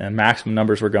and maximum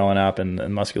numbers were going up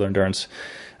and muscular endurance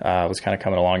was kind of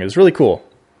coming along. It was really cool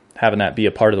having that be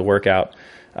a part of the workout.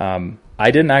 I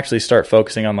didn't actually start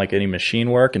focusing on like any machine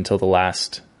work until the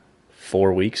last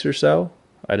 4 weeks or so.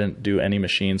 I didn't do any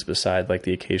machines beside like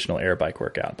the occasional air bike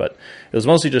workout, but it was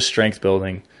mostly just strength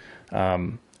building.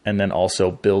 And then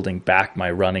also building back my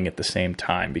running at the same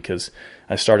time because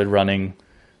I started running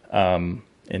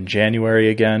in January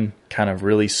again, kind of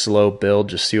really slow build,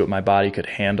 just see what my body could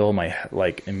handle. My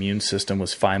like immune system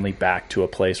was finally back to a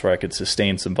place where I could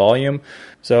sustain some volume.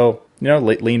 So,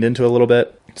 leaned into a little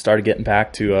bit, started getting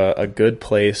back to a good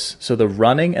place. So the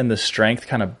running and the strength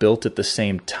kind of built at the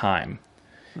same time.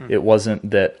 It wasn't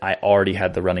that I already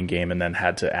had the running game and then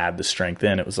had to add the strength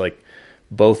in. It was like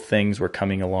both things were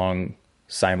coming along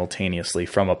simultaneously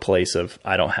from a place of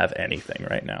I don't have anything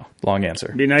right now. Long answer.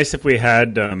 It'd be nice if we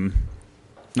had that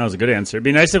was a good answer. It'd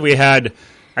be nice if we had,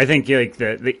 I think like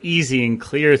the easy and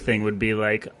clear thing would be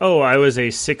like, oh, I was a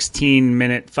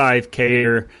 16-minute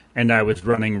 5K-er and I was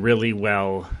running really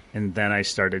well and then I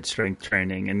started strength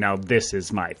training and now this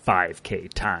is my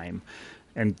 5K time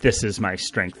and this is my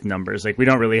strength numbers. Like we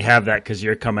don't really have that because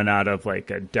you're coming out of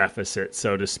like a deficit,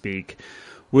 so to speak.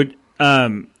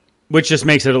 Which just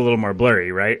makes it a little more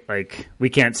blurry, right? Like we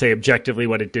can't say objectively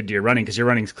what it did to your running because your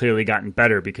running's clearly gotten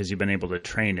better because you've been able to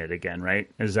train it again, right?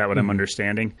 Is that what I'm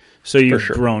understanding? So you've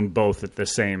grown both at the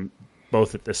same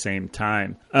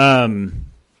time.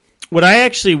 What I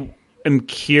actually am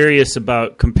curious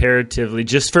about comparatively,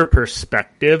 just for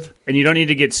perspective, and you don't need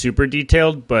to get super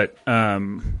detailed, but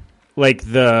like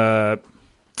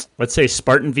let's say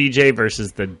Spartan Veejay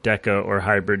versus the Deca or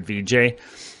hybrid Veejay.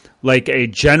 Like a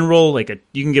general,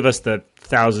 you can give us the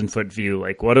 1,000-foot view,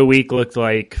 like what a week looked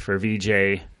like for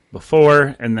Veejay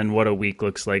before, and then what a week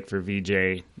looks like for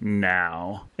Veejay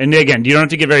now. And again, you don't have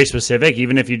to get very specific,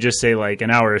 even if you just say like an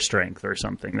hour of strength or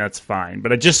something, that's fine.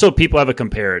 But just so people have a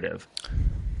comparative.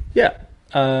 Yeah.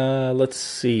 Let's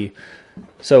see.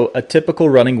 So a typical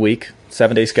running week,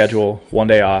 7-day schedule, 1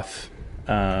 day off.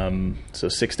 So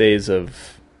 6 days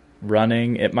of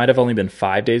running. It might have only been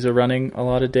 5 days of running a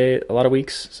lot of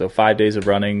weeks. So 5 days of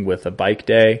running with a bike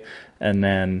day, and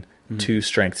then 2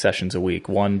 strength sessions a week.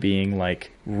 One being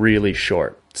like really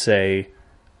short, say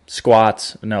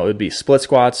squats. No, it would be split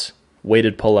squats,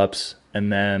 weighted pull-ups,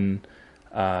 and then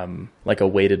like a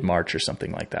weighted march or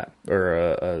something like that.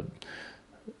 Or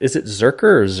is it Zerker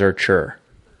or Zercher?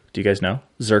 Do you guys know?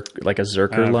 Like a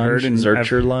Zerker lunge,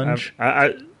 Zercher lunge?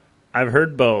 I've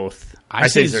heard both. I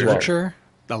say Zercher.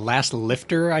 The last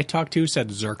lifter I talked to said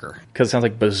Zerker. Because it sounds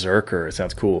like berserker. It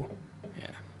sounds cool.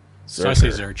 Yeah. So I say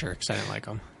Zercher because I didn't like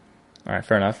them. All right,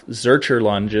 fair enough. Zercher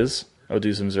lunges. I'll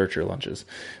do some Zercher lunges.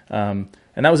 And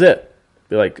that was it.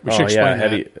 Be like, we should explain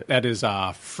heavy. That is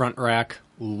front rack,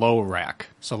 low rack.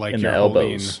 So like you're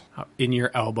holding in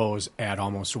your elbows at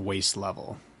almost waist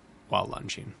level while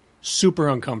lunging. Super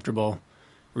uncomfortable,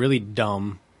 really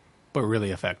dumb, but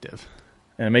really effective.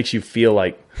 And it makes you feel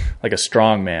like a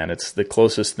strong man. It's the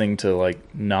closest thing to like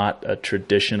not a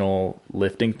traditional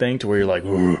lifting thing, to where you're like,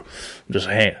 I'm just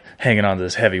hanging on to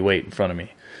this heavy weight in front of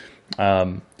me.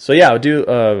 So yeah, I would do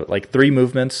like 3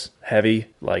 movements, heavy,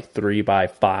 like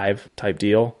 3x5 type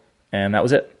deal, and that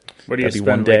was it. What do you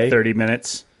spend, like 30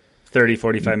 minutes? 30,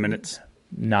 45 minutes?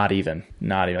 Not even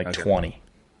like okay. 20.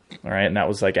 All right, and that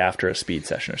was like after a speed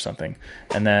session or something.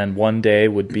 And then one day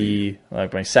would be,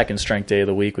 like my second strength day of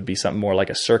the week would be something more like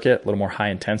a circuit, a little more high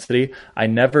intensity. I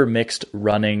never mixed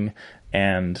running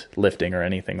and lifting or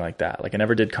anything like that. Like I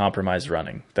never did compromised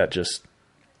running. That just,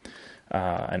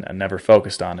 I never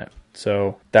focused on it.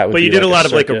 So that would. But be you did like a lot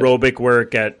of like circuit. aerobic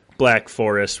work at Black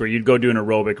Forest, where you'd go do an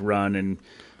aerobic run and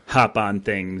hop on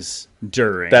things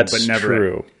during. That's but never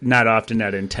true. Not often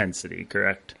at intensity,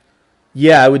 correct?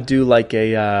 Yeah, I would do like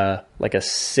a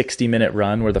 60-minute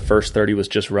run where the first 30 was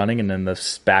just running, and then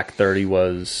the back 30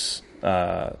 was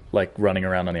like running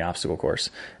around on the obstacle course.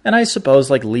 And I suppose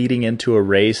like leading into a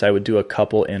race, I would do a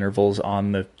couple intervals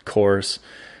on the course,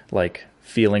 like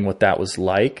feeling what that was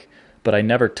like. But I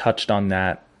never touched on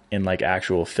that in like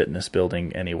actual fitness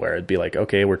building anywhere. It'd be like,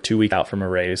 okay, we're 2 weeks out from a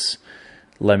race.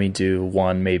 Let me do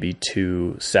 1, maybe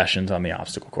 2 sessions on the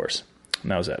obstacle course.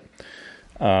 And that was it.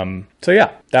 So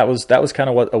yeah, that was kind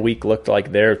of what a week looked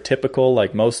like there. Typical,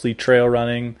 like mostly trail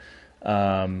running,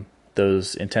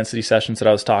 those intensity sessions that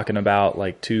I was talking about,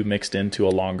 like 2 mixed into a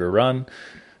longer run.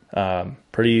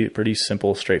 Pretty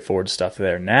simple, straightforward stuff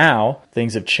there. Now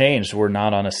things have changed. We're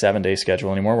not on a 7-day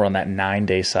schedule anymore. We're on that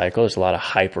 9-day cycle. There's a lot of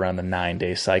hype around the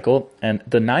 9-day cycle, and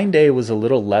the 9-day was a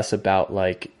little less about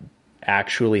like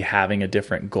actually having a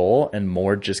different goal and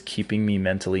more just keeping me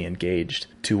mentally engaged,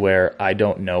 to where I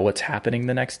don't know what's happening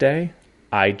the next day.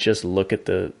 I just look at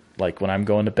when I'm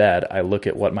going to bed, I look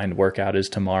at what my workout is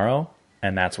tomorrow,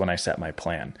 and that's when I set my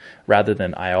plan. Rather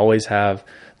than I always have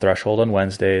threshold on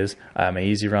Wednesdays, I have my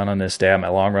easy run on this day, I have my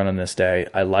long run on this day.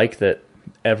 I like that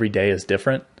every day is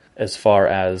different as far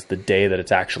as the day that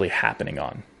it's actually happening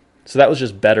on. So that was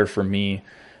just better for me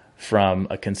from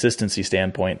a consistency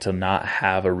standpoint, to not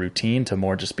have a routine, to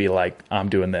more just be like, I'm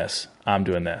doing this.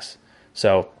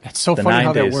 So that's so funny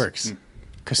how that works.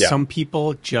 Because some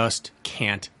people just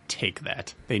can't take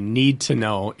that. They need to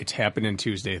know it's happening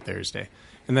Tuesday, Thursday.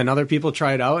 And then other people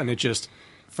try it out, and it just,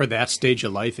 for that stage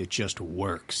of life, it just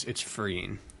works. It's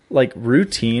freeing. Like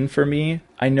routine for me,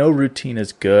 I know routine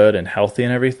is good and healthy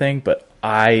and everything, but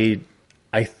I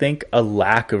think a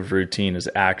lack of routine is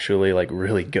actually like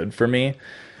really good for me.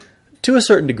 To a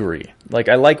certain degree. Like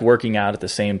I like working out at the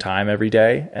same time every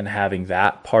day and having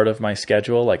that part of my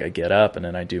schedule. Like I get up and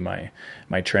then I do my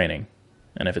training.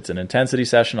 And if it's an intensity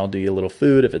session, I'll do a little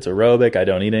food. If it's aerobic, I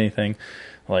don't eat anything.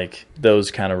 Like those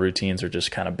kind of routines are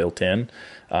just kind of built in.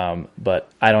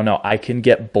 But I don't know. I can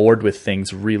get bored with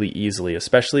things really easily,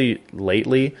 especially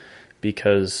lately,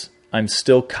 because I'm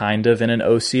still kind of in an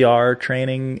OCR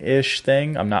training-ish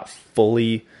thing. I'm not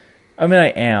fully, I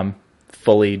am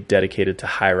fully dedicated to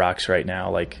high rocks right now.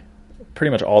 Like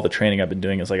pretty much all the training I've been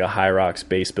doing is like a high rocks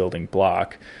base building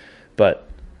block. But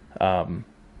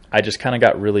I just kind of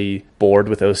got really bored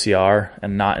with OCR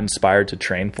and not inspired to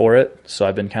train for it. So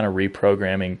I've been kind of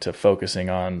reprogramming to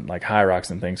focusing on like high rocks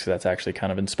and things. So that's actually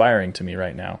kind of inspiring to me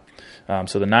right now.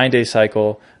 So the 9-day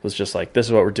cycle was just like, this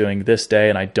is what we're doing this day.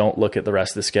 And I don't look at the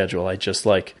rest of the schedule. I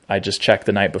just check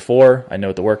the night before. I know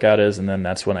what the workout is. And then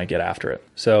that's when I get after it.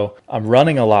 So I'm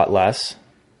running a lot less.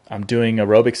 I'm doing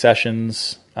aerobic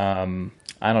sessions. I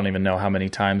don't even know how many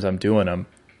times I'm doing them,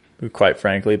 quite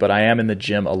frankly, but I am in the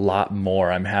gym a lot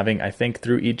more. I think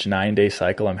through each 9-day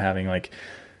cycle, I'm having like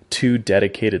 2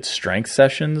 dedicated strength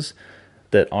sessions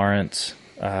that aren't,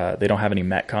 they don't have any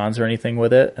Metcons or anything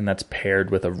with it. And that's paired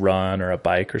with a run or a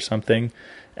bike or something.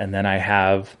 And then I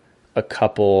have a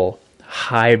couple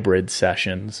hybrid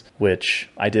sessions, which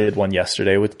I did one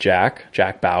yesterday with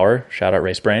Jack Bauer, shout out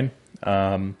Race Brain.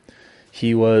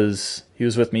 He was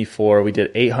with me we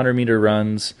did 800 meter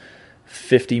runs,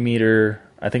 50 meter,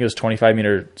 I think it was 25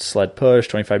 meter sled push,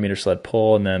 25 meter sled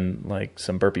pull, and then like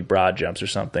some burpee broad jumps or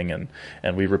something.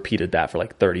 And we repeated that for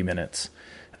like 30 minutes.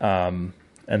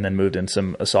 And then moved in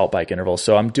some assault bike intervals.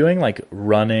 So I'm doing like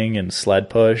running and sled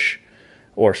push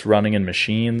or running in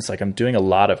machines. Like I'm doing a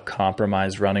lot of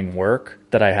compromised running work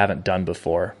that I haven't done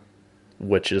before,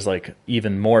 which is like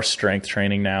even more strength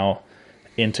training now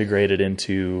integrated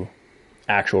into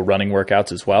actual running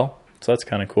workouts as well. So that's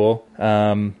kind of cool.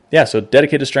 So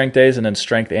dedicated strength days and then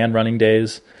strength and running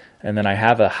days. And then I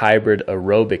have a hybrid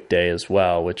aerobic day as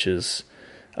well, which is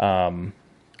kind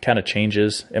of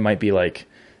changes. It might be like,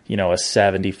 a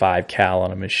 75 cal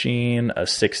on a machine, a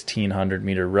 1600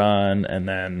 meter run, and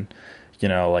then,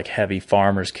 like heavy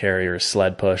farmer's carry or a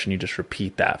sled push, and you just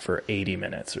repeat that for 80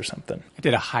 minutes or something. I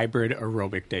did a hybrid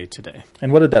aerobic day today.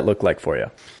 And what did that look like for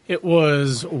you? It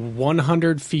was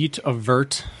 100 feet of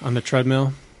vert on the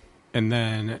treadmill, and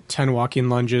then 10 walking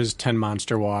lunges, 10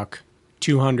 monster walk,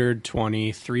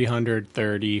 220,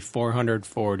 330,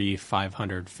 440,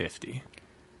 550.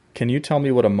 Can you tell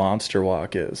me what a monster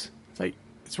walk is?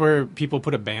 It's where people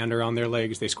put a band around their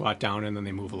legs, they squat down, and then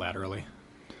they move laterally.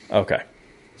 Okay.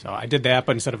 So I did that,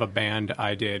 but instead of a band,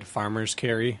 I did farmer's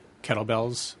carry,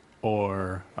 kettlebells,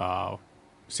 or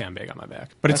sandbag on my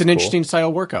back. But it's an interesting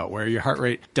style workout where your heart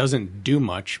rate doesn't do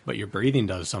much, but your breathing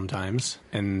does sometimes,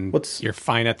 and you're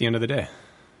fine at the end of the day.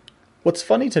 What's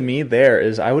funny to me there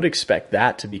is I would expect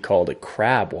that to be called a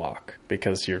crab walk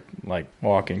because you're like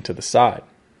walking to the side.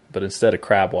 But instead, a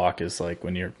crab walk is like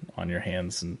when you're on your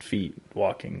hands and feet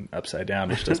walking upside down,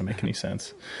 which doesn't make any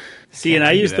sense. See, and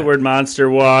I use the word monster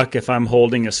walk if I'm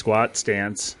holding a squat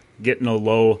stance, getting a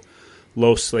low,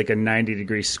 like a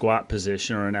 90-degree squat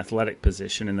position or an athletic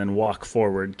position, and then walk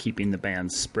forward, keeping the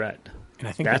bands spread. And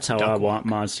I think that's how I want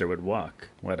Monster would walk.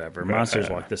 Whatever. Monsters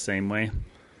walk the same way.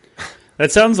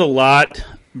 That sounds a lot,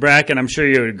 Bracken. I'm sure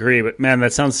you would agree, but man,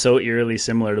 that sounds so eerily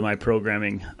similar to my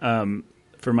programming.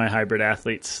 For my hybrid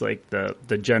athletes, like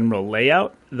the general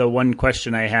layout. The one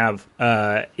question I have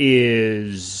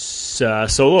is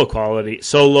solo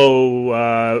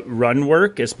run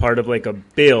work as part of like a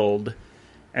build.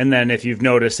 And then if you've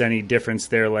noticed any difference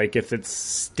there, like if you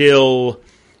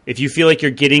feel like you're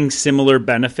getting similar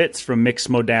benefits from mixed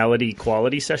modality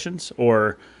quality sessions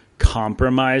or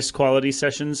compromised quality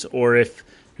sessions, or if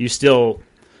you still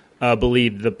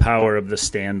believe the power of the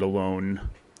standalone,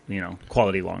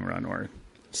 quality long run or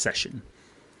session.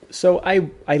 So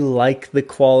I like the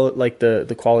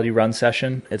quality run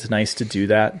session. It's nice to do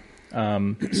that.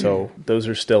 So those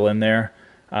are still in there.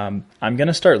 I'm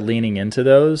gonna start leaning into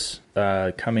those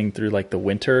coming through like the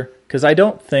winter because I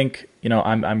don't think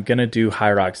I'm gonna do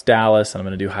High Rocks Dallas and I'm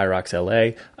gonna do High Rocks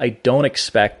LA. I don't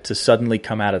expect to suddenly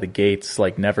come out of the gates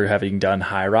like never having done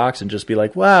High Rocks and just be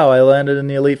like, wow, I landed in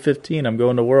the Elite 15. I'm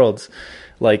going to Worlds.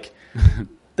 Like.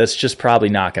 That's just probably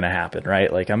not going to happen,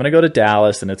 right? Like I'm going to go to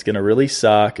Dallas and it's going to really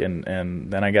suck. And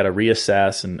then I got to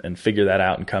reassess and figure that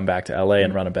out and come back to LA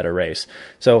and run a better race.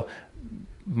 So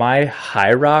my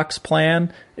High Rocks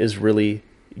plan is really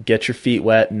get your feet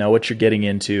wet, know what you're getting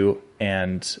into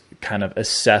and kind of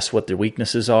assess what the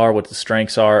weaknesses are, what the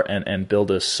strengths are and build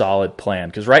a solid plan.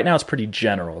 Because right now it's pretty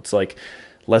general. It's like,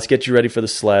 let's get you ready for the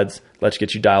sleds. Let's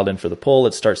get you dialed in for the pull.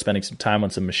 Let's start spending some time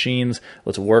on some machines.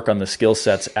 Let's work on the skill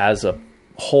sets as a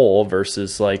whole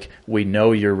versus like we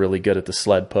know you're really good at the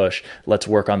sled push. Let's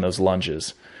work on those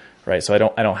lunges, right? So I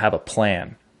don't have a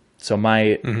plan. So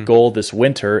my goal this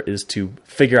winter is to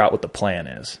figure out what the plan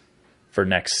is for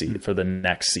for the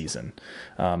next season.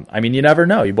 You never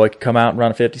know. Your boy could come out and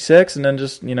run a 56 and then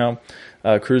just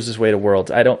cruise his way to Worlds.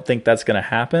 I don't think that's going to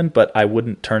happen, but I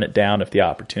wouldn't turn it down if the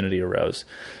opportunity arose.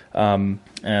 And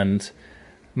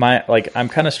I'm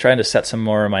kind of trying to set some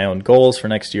more of my own goals for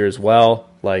next year as well.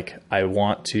 Like I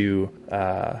want to PR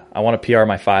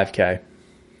my 5K.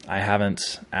 I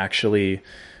haven't actually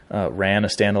ran a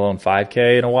standalone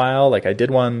 5K in a while. Like I did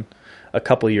one a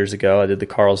couple years ago. I did the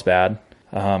Carlsbad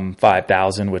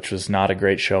 5,000, which was not a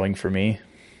great showing for me,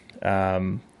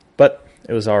 but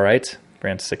it was all right.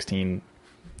 Ran 16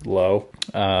 low.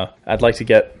 I'd like to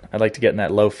get in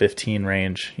that low 15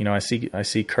 range. I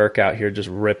see Kirk out here just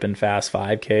ripping fast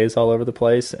 5Ks all over the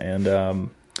place, and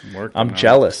I'm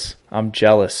jealous.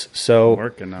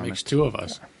 So makes two of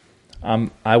us.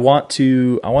 I want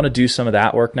to do some of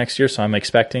that work next year. So I'm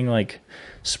expecting like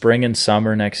spring and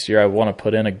summer next year. I want to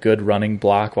put in a good running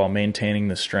block while maintaining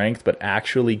the strength, but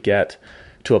actually get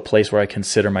to a place where I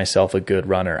consider myself a good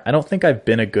runner. I don't think I've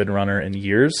been a good runner in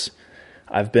years.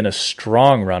 I've been a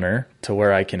strong runner to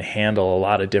where I can handle a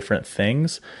lot of different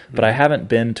things, but I haven't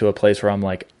been to a place where I'm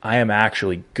like, I am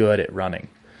actually good at running.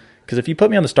 Because if you put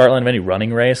me on the start line of any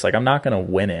running race, like I'm not going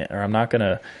to win it or I'm not going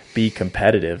to be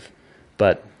competitive,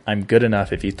 but I'm good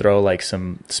enough if you throw like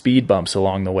some speed bumps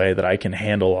along the way that I can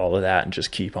handle all of that and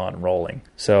just keep on rolling.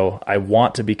 So I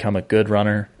want to become a good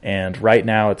runner. And right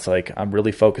now it's like I'm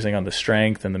really focusing on the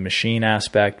strength and the machine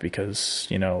aspect because,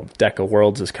 DECA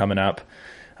Worlds is coming up.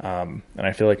 And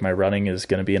I feel like my running is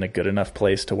going to be in a good enough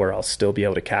place to where I'll still be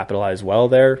able to capitalize well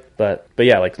there. But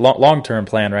yeah, like long-term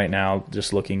plan right now,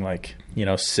 just looking like,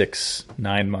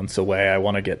 6-9 months away, I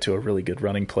want to get to a really good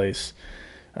running place.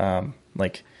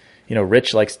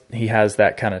 Rich, he has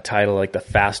that kind of title, like the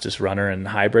fastest runner in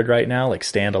hybrid right now, like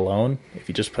standalone. If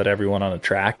you just put everyone on a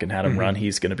track and had him run,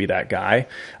 he's going to be that guy.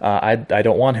 I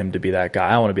don't want him to be that guy.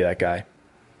 I want to be that guy.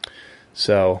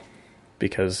 So,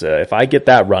 because if I get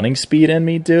that running speed in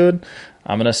me, dude,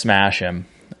 I'm going to smash him.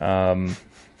 He's going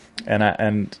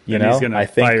to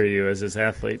fire you as his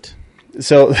athlete.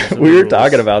 So we were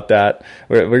talking about that.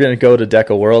 We're going to go to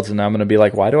DECA Worlds, and I'm going to be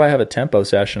like, why do I have a tempo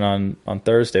session on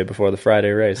Thursday before the Friday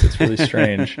race? It's really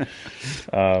strange.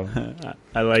 I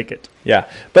like it. Yeah.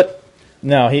 But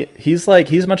no, he's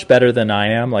much better than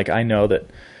I am. Like, I know that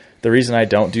the reason I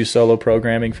don't do solo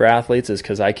programming for athletes is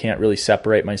because I can't really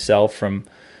separate myself from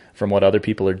what other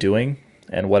people are doing.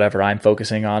 And whatever I'm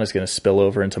focusing on is going to spill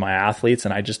over into my athletes,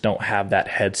 and I just don't have that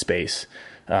headspace.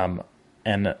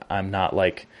 And I'm not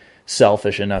like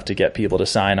selfish enough to get people to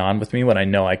sign on with me when I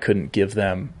know I couldn't give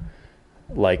them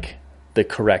like the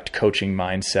correct coaching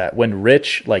mindset. When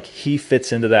Rich, he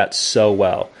fits into that so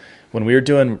well. When we were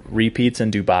doing repeats in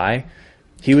Dubai,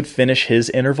 he would finish his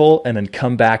interval and then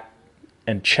come back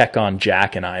and check on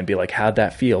Jack and I and be like, how'd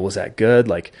that feel? Was that good?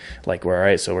 Like we're all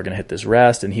right. So we're going to hit this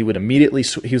rest. And he would immediately,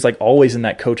 he was like always in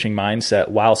that coaching mindset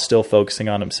while still focusing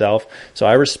on himself. So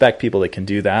I respect people that can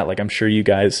do that. Like, I'm sure you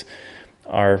guys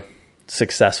are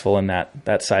successful in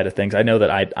that side of things. I know that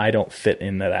I don't fit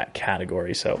into that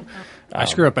category. So I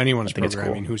screw up anyone's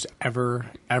programming who's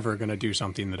ever going to do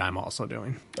something that I'm also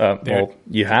doing. Well,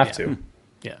 you have to.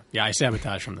 Yeah. I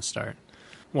sabotage from the start.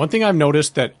 One thing I've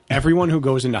noticed that everyone who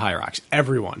goes into Hyrox,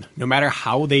 everyone, no matter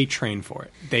how they train for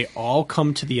it, they all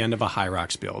come to the end of a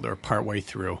Hyrox build or partway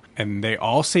through, and they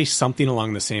all say something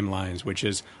along the same lines, which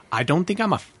is, I don't think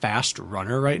I'm a fast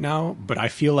runner right now, but I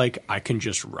feel like I can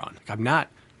just run.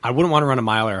 I wouldn't want to run a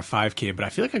mile or a 5K, but I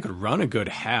feel like I could run a good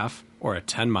half or a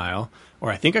 10 mile,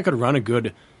 or I think I could run a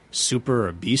good super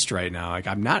or beast right now. Like,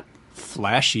 I'm not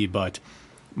flashy, but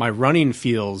my running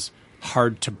feels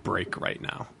hard to break right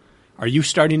now. Are you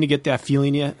starting to get that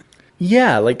feeling yet?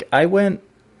 Yeah,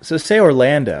 say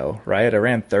Orlando, right? I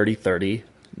ran 30-30,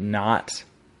 not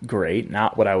great,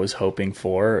 not what I was hoping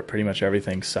for. Pretty much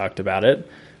everything sucked about it.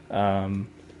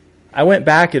 I went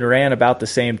back and ran about the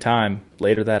same time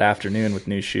later that afternoon with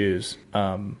new shoes.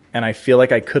 And I feel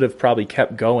like I could have probably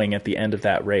kept going at the end of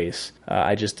that race.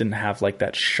 I just didn't have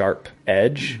that sharp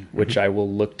edge, which I will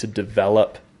look to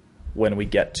develop when we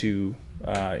get to,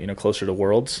 closer to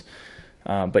Worlds.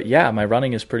 But yeah, my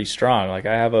running is pretty strong. I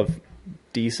have a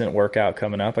decent workout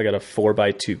coming up. I got a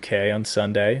 4x2K on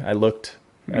Sunday. I looked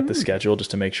at the schedule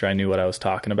just to make sure I knew what I was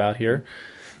talking about here.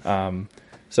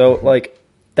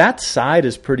 That side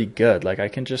is pretty good. I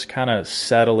can just kind of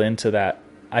settle into that.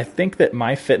 I think that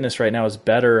my fitness right now is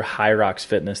better Hyrox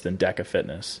fitness than DECA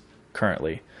fitness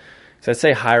currently. So I'd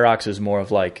say Hyrox is more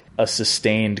of a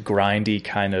sustained, grindy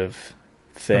kind of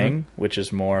thing, which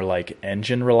is more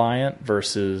engine reliant,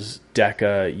 versus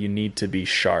DECA, you need to be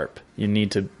sharp. You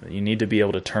need to be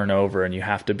able to turn over, and you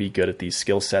have to be good at these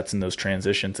skill sets and those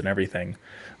transitions and everything,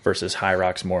 versus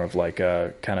Hyrox more of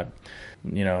a kind of,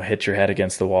 hit your head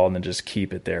against the wall and then just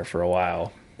keep it there for a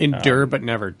while. Endure but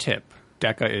never tip.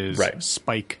 DECA is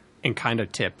spike and kind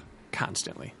of tip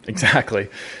constantly. Exactly.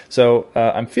 So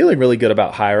I'm feeling really good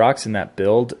about Hyrox in that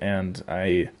build, and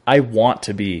I want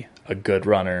to be a good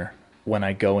runner when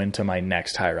I go into my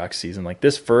next Hyrox season.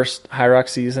 This first Hyrox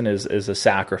season is a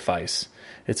sacrifice.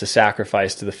 It's a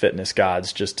sacrifice to the fitness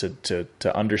gods just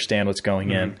to understand what's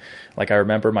going in. I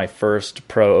remember my first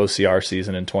pro OCR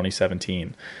season in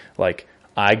 2017.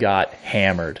 I got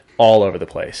hammered all over the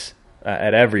place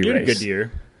at every race. You had a good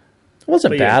year. It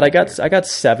wasn't bad. I got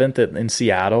seventh in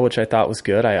Seattle, which I thought was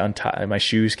good. My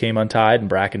shoes came untied, and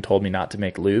Bracken told me not to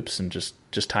make loops and just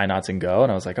tie knots and go.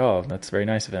 And I was like, oh, that's very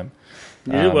nice of him.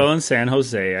 You did well in San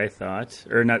Jose, I thought,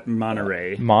 or not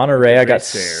Monterey. Monterey, I got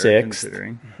sixth,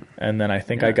 and then I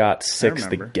think I got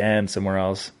sixth again somewhere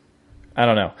else. I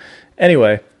don't know.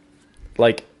 Anyway,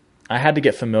 I had to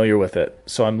get familiar with it.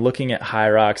 So I'm looking at high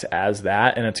rocks as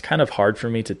that, and it's kind of hard for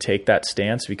me to take that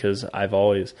stance because I've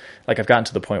always, like, I've gotten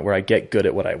to the point where I get good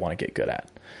at what I want to get good at.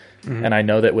 Mm-hmm. And I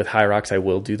know that with high rocks I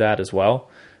will do that as well,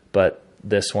 but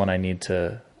this one I need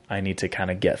to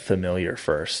kind of get familiar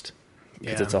first.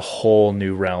 Because it's a whole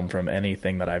new realm from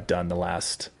anything that I've done the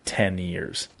last 10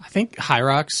 years. I think high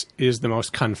rocks is the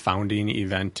most confounding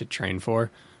event to train for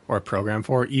or program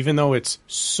for, even though it's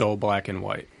so black and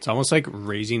white. It's almost like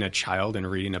raising a child and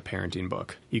reading a parenting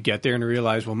book. You get there and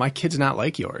realize, well, my kid's not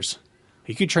like yours.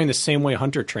 You could train the same way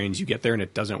Hunter trains. You get there and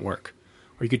it doesn't work.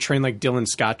 Or you could train like Dylan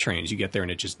Scott trains. You get there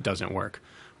and it just doesn't work.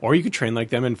 Or you could train like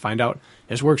them and find out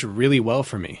this works really well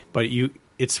for me. But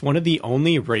it's one of the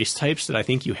only race types that I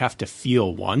think you have to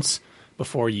feel once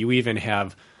before you even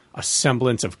have a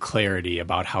semblance of clarity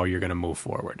about how you're going to move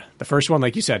forward. The first one,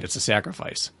 like you said, it's a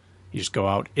sacrifice. You just go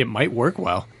out. It might work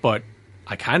well, but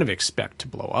I kind of expect to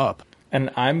blow up. And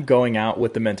I'm going out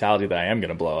with the mentality that I am going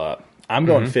to blow up. I'm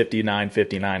going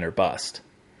 59 or bust.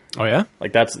 Oh, yeah?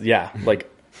 Like, that's, yeah. Like,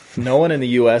 no one in the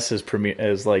U.S. has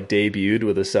like debuted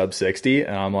with a sub 60,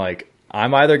 and I'm like,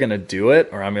 I'm either going to do it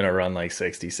or I'm going to run like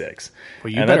 66.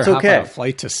 Well, you better hop on a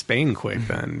flight to Spain quick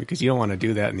then, because you don't want to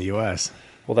do that in the U.S.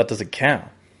 Well, that doesn't count.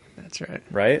 That's right.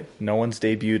 Right? No one's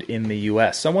debuted in the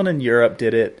U.S. Someone in Europe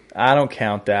did it. I don't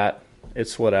count that.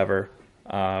 It's whatever.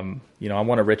 I'm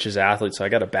one of Rich's athletes, so I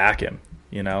got to back him.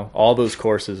 All those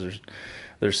courses,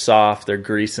 they're soft. They're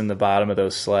greasing the bottom of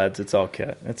those sleds. It's all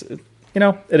kit. It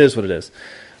is what it is.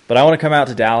 But I want to come out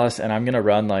to Dallas, and I'm going to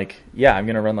run like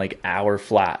hour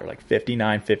flat, or like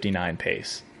 59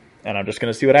 pace. And I'm just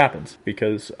going to see what happens,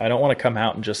 because I don't want to come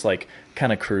out and just like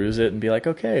kind of cruise it and be like,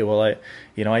 okay, well,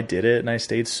 I did it and I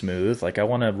stayed smooth. Like, I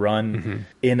want to run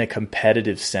in a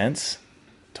competitive sense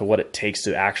to what it takes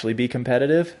to actually be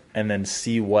competitive, and then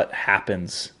see what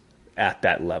happens at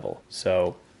that level.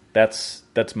 So that's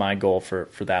my goal for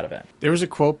that event. There was a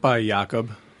quote by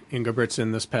Jakob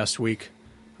Ingebrigtsen this past week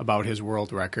about his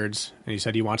world records, and he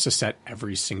said he wants to set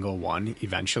every single one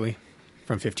eventually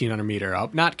from 1,500 meter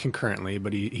up, not concurrently,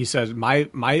 but he says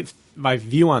my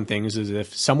view on things is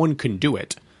if someone can do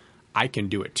it, I can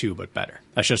do it too, but better.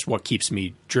 That's just what keeps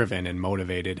me driven and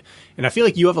motivated. And I feel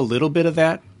like you have a little bit of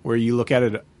that, where you look at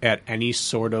it at any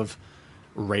sort of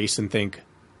race and think,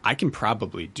 I can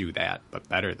probably do that, but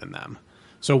better than them.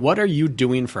 So what are you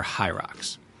doing for high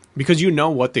rocks? Because you know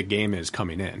what the game is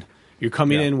coming in. You're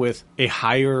coming in with a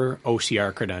higher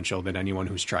OCR credential than anyone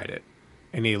who's tried it,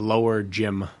 and a lower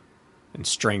gym and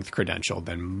strength credential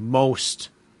than most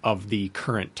of the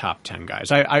current top 10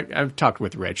 guys. I've talked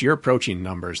with Rich. You're approaching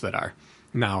numbers that are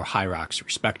now high rocks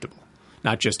respectable.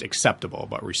 Not just acceptable,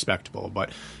 but respectable. But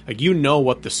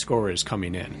what the score is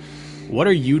coming in. What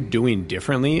are you doing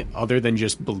differently other than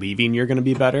just believing you're going to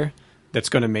be better that's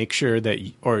going to make sure that,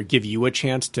 or give you a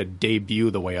chance to debut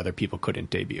the way other people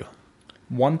couldn't debut?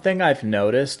 One thing I've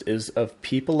noticed is of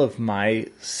people of my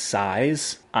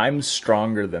size, I'm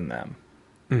stronger than them.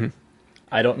 Mm-hmm.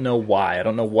 I don't know why. I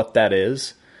don't know what that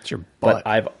is. It's your butt. But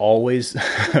I've always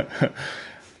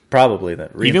probably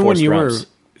that. Even when you were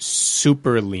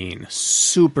super lean,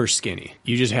 super skinny,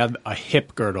 you just had a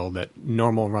hip girdle that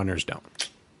normal runners don't.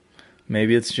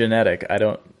 Maybe it's genetic. I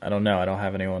don't know. I don't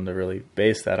have anyone to really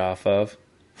base that off of.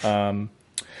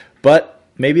 But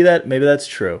maybe that's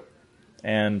true.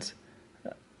 And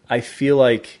I feel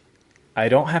like I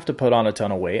don't have to put on a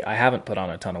ton of weight. I haven't put on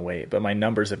a ton of weight, but my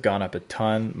numbers have gone up a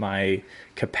ton. My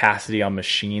capacity on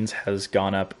machines has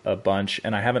gone up a bunch,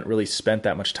 and I haven't really spent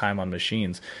that much time on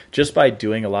machines. Just by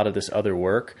doing a lot of this other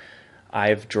work,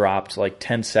 I've dropped like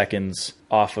 10 seconds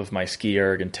off of my ski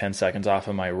erg and 10 seconds off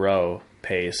of my row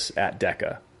pace at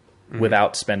DECA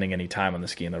without spending any time on the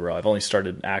ski and the row. I've only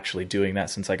started actually doing that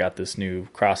since I got this new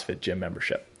CrossFit gym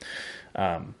membership.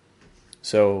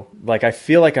 So like, I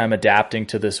feel like I'm adapting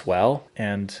to this well,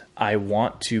 and I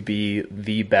want to be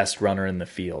the best runner in the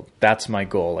field. That's my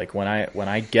goal. Like when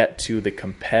I get to the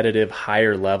competitive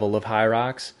higher level of high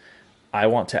rocks, I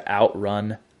want to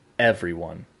outrun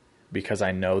everyone because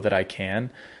I know that I can.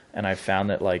 And I've found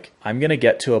that like, I'm going to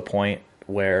get to a point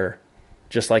where,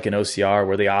 just like an OCR,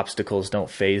 where the obstacles don't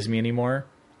faze me anymore.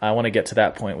 I want to get to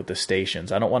that point with the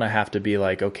stations. I don't want to have to be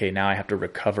like, okay, now I have to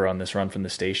recover on this run from the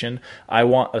station. I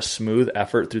want a smooth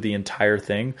effort through the entire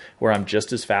thing where I'm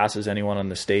just as fast as anyone on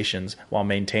the stations while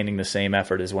maintaining the same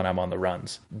effort as when I'm on the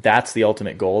runs. That's the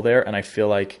ultimate goal there, and I feel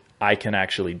like I can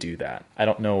actually do that. I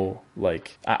don't know,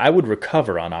 like, I would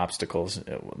recover on obstacles,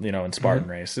 in Spartan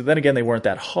race. So then again, they weren't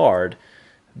that hard,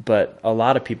 but a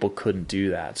lot of people couldn't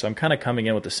do that. So I'm kind of coming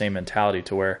in with the same mentality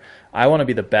to where I want to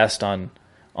be the best on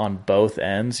on both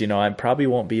ends. I probably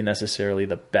won't be necessarily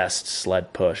the best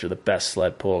sled push or the best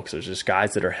sled pull because there's just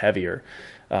guys that are heavier.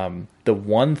 The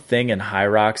one thing in high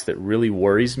rocks that really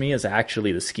worries me is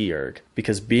actually the ski erg,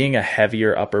 because being a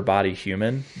heavier upper body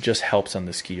human just helps on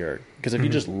the ski erg. Because if you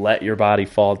just let your body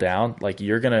fall down, like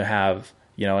you're going to have,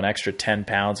 an extra 10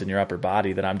 pounds in your upper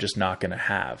body that I'm just not going to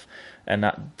have, and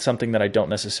not something that I don't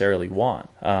necessarily want.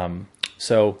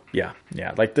 So yeah.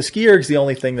 Like the ski erg's the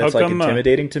only thing that's like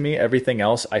intimidating to me. Everything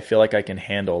else I feel like I can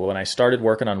handle. When I started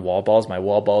working on wall balls, my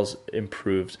wall balls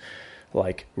improved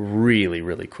like really,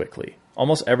 really quickly.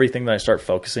 Almost everything that I start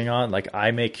focusing on, like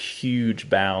I make huge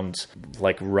bounds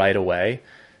like right away.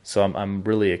 So I'm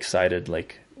really excited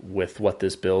like with what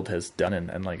this build has done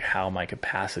and like how my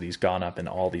capacity's gone up in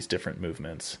all these different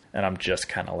movements. And I'm just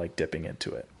kind of like dipping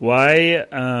into it. Why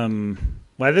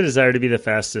the desire to be the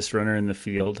fastest runner in the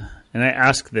field? And I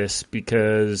ask this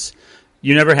because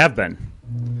you never have been.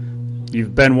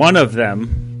 You've been one of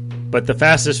them, but the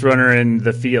fastest runner in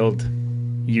the field,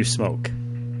 you smoke.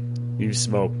 You've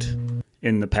smoked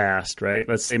in the past, right?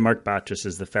 Let's say Mark Botras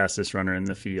is the fastest runner in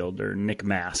the field, or Nick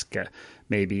Mask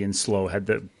maybe in slow had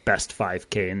the best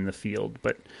 5K in the field.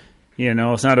 But,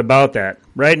 it's not about that.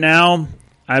 Right now,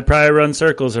 I'd probably run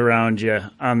circles around you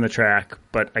on the track,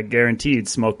 but I guarantee you'd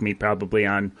smoke me probably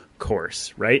on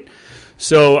course, right?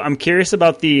 So I'm curious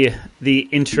about the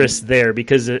interest there,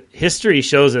 because history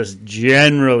shows us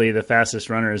generally the fastest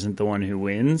runner isn't the one who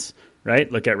wins,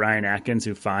 right? Look at Ryan Atkins,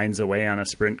 who finds a way on a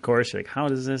sprint course. You're like, how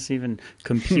does this even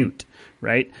compute,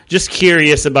 right? Just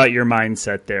curious about your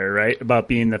mindset there, right? About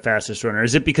being the fastest runner.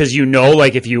 Is it because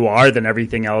like if you are, then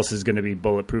everything else is going to be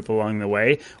bulletproof along the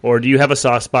way? Or do you have a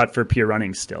soft spot for pure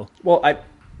running still? Well,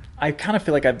 I kind of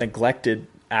feel like I've neglected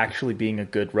actually being a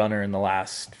good runner in the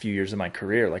last few years of my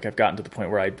career. Like I've gotten to the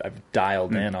point where I've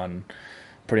dialed in on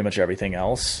pretty much everything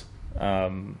else.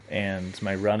 And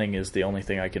my running is the only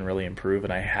thing I can really improve,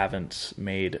 and I haven't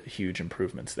made huge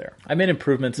improvements there. I made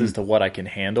improvements as to what I can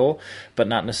handle, but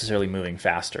not necessarily moving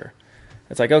faster.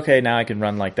 It's like, okay, now I can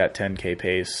run like that 10K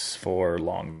pace for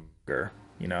longer.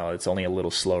 It's only a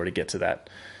little slower to get to that,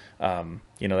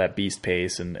 that beast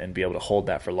pace and be able to hold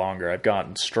that for longer. I've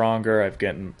gotten stronger. I've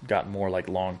gotten more like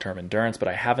long-term endurance, but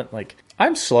I haven't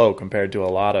I'm slow compared to a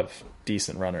lot of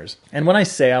decent runners. And when I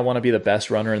say I want to be the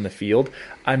best runner in the field,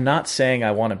 I'm not saying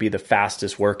I want to be the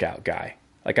fastest workout guy.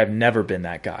 Like I've never been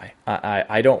that guy.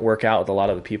 I don't work out with a lot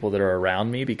of the people that are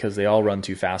around me because they all run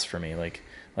too fast for me. Like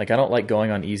I don't like going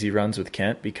on easy runs with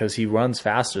Kent because he runs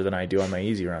faster than I do on my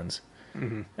easy runs.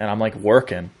 And I'm like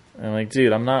working. And I'm like,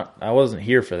 dude, I wasn't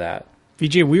here for that.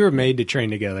 Veejay, we were made to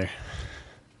train together.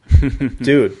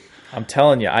 Dude, I'm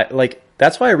telling you,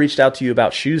 that's why I reached out to you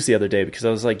about shoes the other day, because I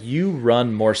was like, you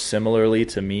run more similarly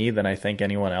to me than I think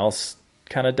anyone else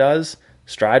kind of does,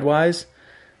 stride-wise.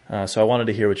 So I wanted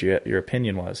to hear what your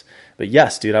opinion was. But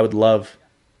yes, dude, I would love,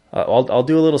 I'll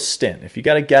do a little stint. If you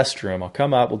got a guest room, I'll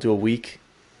come up, we'll do a week,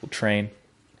 we'll train.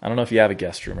 I don't know if you have a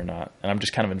guest room or not, and I'm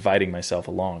just kind of inviting myself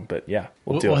along, but yeah,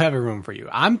 we'll have a room for you.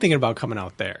 I'm thinking about coming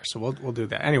out there, so we'll do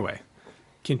that. Anyway.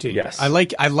 Continue. Yes. I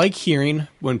like hearing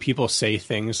when people say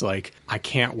things like, I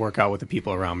can't work out with the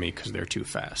people around me because they're too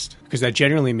fast. Because that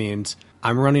generally means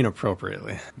I'm running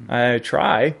appropriately. I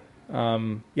try.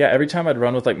 Every time I'd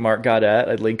run with like Mark Goddett,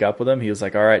 I'd link up with him. He was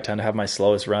like, all right, time to have my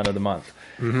slowest run of the month.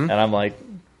 And I'm like,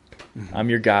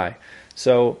 I'm your guy.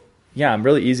 So yeah, I'm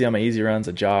really easy on my easy runs.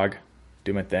 I jog,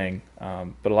 do my thing.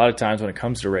 But a lot of times when it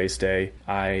comes to race day,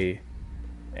 I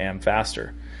am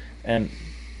faster. And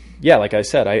yeah, like I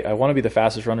said, I want to be the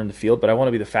fastest runner in the field, but I want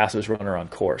to be the fastest runner on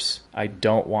course. I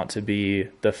don't want to be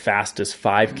the fastest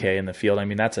 5K in the field. I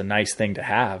mean, that's a nice thing to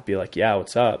have. Be like, yeah,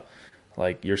 what's up?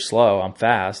 Like, you're slow, I'm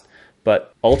fast.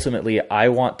 But ultimately, I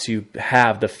want to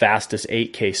have the fastest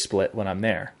 8K split when I'm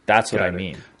there. That's what I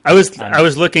mean. I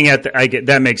was looking at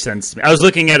that makes sense to me. I was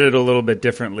looking at it a little bit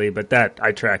differently, but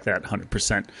I track that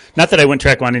 100%. Not that I wouldn't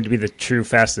track wanting to be the true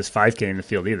fastest 5K in the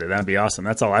field either. That'd be awesome.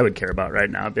 That's all I would care about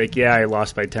right now. I'd be like, yeah, I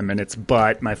lost by 10 minutes,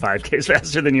 but my 5K is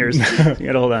faster than yours. You got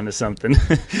to hold on to something.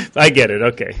 I get it.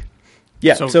 Okay.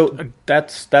 Yeah. So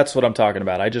that's what I'm talking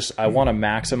about. I want to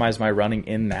maximize my running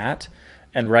in that.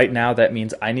 And right now that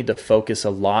means I need to focus a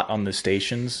lot on the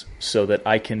stations so that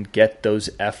I can get those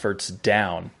efforts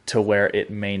down to where it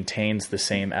maintains the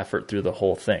same effort through the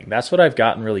whole thing. That's what I've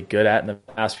gotten really good at in the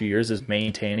past few years, is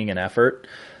maintaining an effort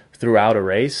throughout a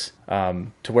race,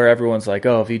 to where everyone's like,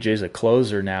 oh, Veejay's a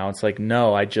closer now. It's like,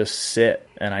 no, I just sit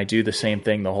and I do the same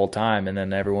thing the whole time. And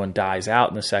then everyone dies out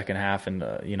in the second half. And,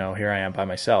 here I am by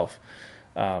myself.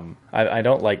 I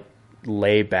don't like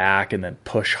lay back and then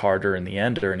push harder in the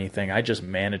end or anything. I just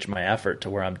manage my effort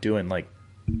to where I'm doing like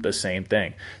the same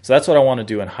thing. So that's what I want to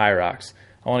do in high rocks.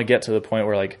 I want to get to the point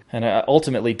where like, and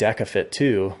ultimately DecaFit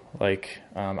too. Like,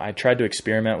 I tried to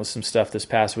experiment with some stuff this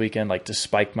past weekend, like to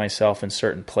spike myself in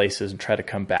certain places and try to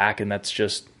come back. And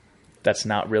that's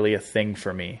not really a thing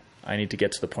for me. I need to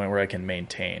get to the point where I can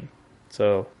maintain.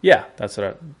 So yeah, that's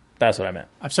what I meant.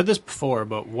 I've said this before,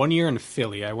 but one year in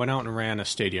Philly, I went out and ran a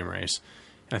stadium race.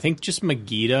 And I think just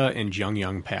Megiddo and Jung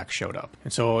Young Pak showed up.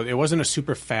 And so it wasn't a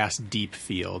super fast, deep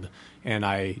field. And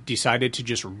I decided to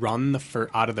just run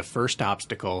out of the first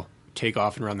obstacle, take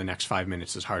off and run the next 5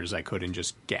 minutes as hard as I could and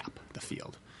just gap the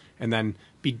field. And then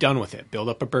be done with it. Build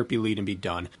up a burpee lead and be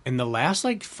done. And the last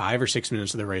like 5 or 6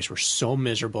 minutes of the race were so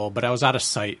miserable, but I was out of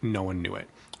sight and no one knew it.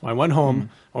 Well, I went home,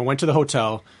 I went to the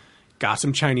hotel, got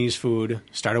some Chinese food,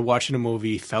 started watching a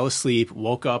movie, fell asleep,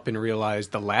 woke up and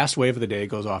realized the last wave of the day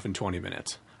goes off in 20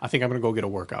 minutes. I think I'm going to go get a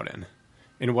workout in.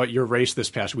 And what your race this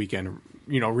past weekend,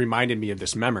 reminded me of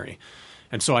this memory.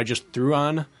 And so I just threw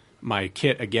on my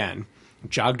kit again,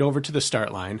 jogged over to the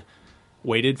start line,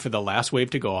 waited for the last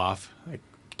wave to go off, I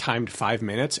timed 5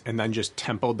 minutes, and then just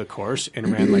tempoed the course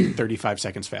and ran like 35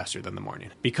 seconds faster than the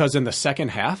morning. Because in the second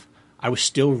half, I was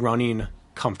still running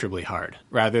comfortably hard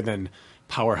rather than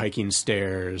power hiking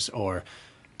stairs or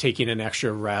taking an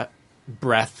extra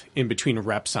breath in between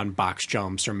reps on box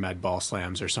jumps or med ball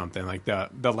slams or something. Like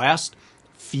the last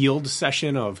field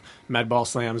session of med ball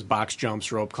slams, box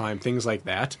jumps, rope climb, things like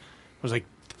that was like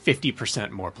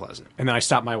 50% more pleasant. And then I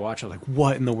stopped my watch. I was like,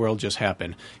 what in the world just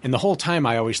happened? And the whole time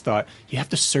I always thought you have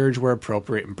to surge where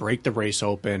appropriate and break the race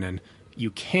open, and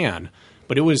you can.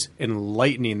 But it was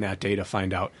enlightening that day to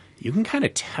find out you can kind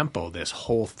of tempo this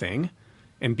whole thing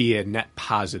and be a net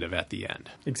positive at the end.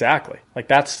 Exactly. Like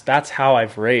that's how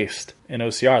I've raced in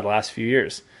OCR the last few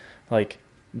years. Like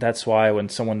that's why when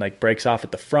someone like breaks off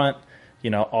at the front,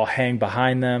 I'll hang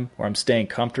behind them or I'm staying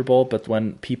comfortable. But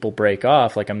when people break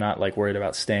off, like I'm not like worried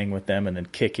about staying with them and then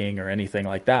kicking or anything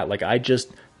like that. Like I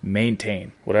just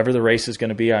maintain whatever the race is going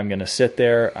to be. I'm going to sit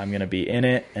there. I'm going to be in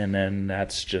it. And then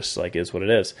that's just like is what it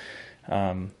is.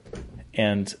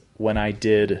 And when I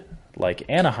did like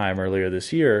Anaheim earlier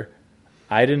this year,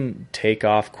 I didn't take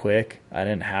off quick. I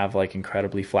didn't have like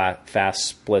incredibly fast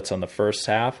splits on the first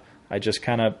half. I just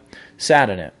kind of sat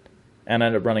in it and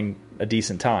ended up running a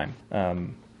decent time.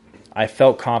 I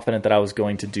felt confident that I was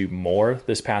going to do more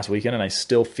this past weekend, and I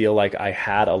still feel like I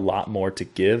had a lot more to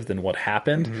give than what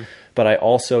happened. Mm-hmm. But I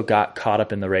also got caught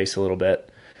up in the race a little bit,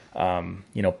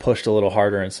 pushed a little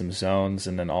harder in some zones,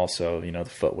 and then also, the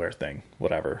footwear thing,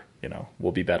 whatever,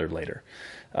 will be better later.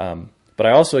 But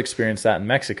I also experienced that in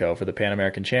Mexico for the Pan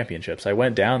American Championships. I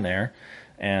went down there,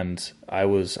 and I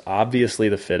was obviously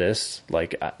the fittest.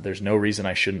 Like, there's no reason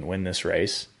I shouldn't win this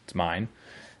race. It's mine.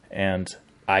 And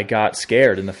I got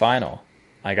scared in the final.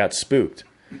 I got spooked.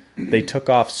 They took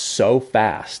off so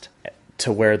fast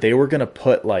to where they were going to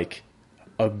put, like,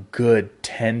 a good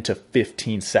 10 to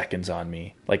 15 seconds on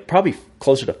me. Like, probably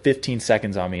closer to 15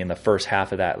 seconds on me in the first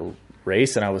half of that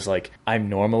race, and I was like, I'm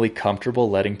normally comfortable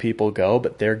letting people go,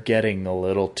 but they're getting a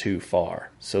little too far.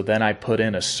 So then I put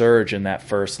in a surge in that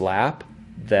first lap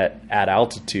that at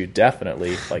altitude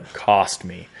definitely like cost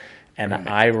me. And right.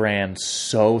 I ran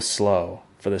so slow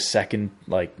for the second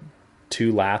like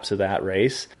 2 laps of that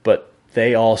race, but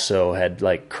they also had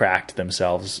like cracked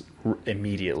themselves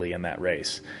immediately in that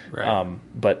race. Right.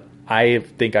 But I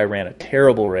think I ran a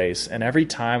terrible race, and every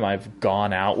time I've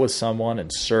gone out with someone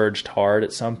and surged hard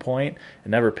at some point, it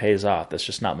never pays off. That's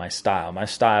just not my style. My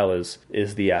style is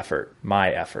the effort,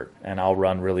 my effort, and I'll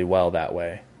run really well that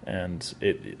way. And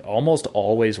it almost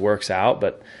always works out,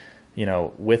 but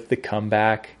with the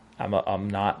comeback, I'm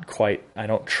not quite. I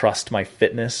don't trust my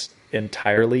fitness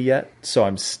entirely yet, so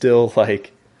I'm still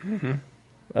like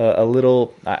a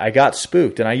little. I got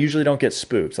spooked, and I usually don't get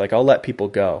spooked. Like I'll let people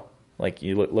go. Like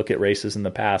you look at races in the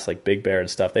past, like Big Bear and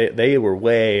stuff, they were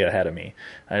way ahead of me.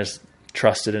 I just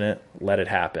trusted in it, let it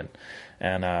happen.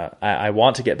 And I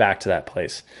want to get back to that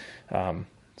place.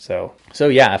 So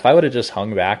yeah, if I would have just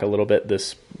hung back a little bit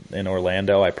in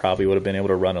Orlando, I probably would have been able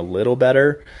to run a little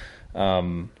better.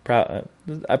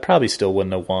 I probably still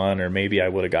wouldn't have won, or maybe I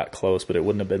would have got close, but it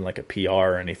wouldn't have been like a PR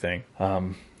or anything.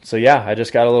 So yeah, I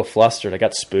just got a little flustered. I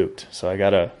got spooked. So I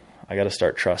gotta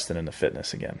start trusting in the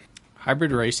fitness again.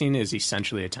 Hybrid racing is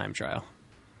essentially a time trial,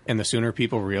 and the sooner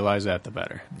people realize that, the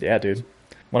better. Yeah, dude.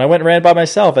 When I went and ran by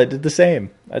myself, I did the same.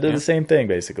 I did the same thing,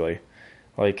 basically.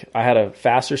 Like, I had a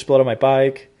faster split on my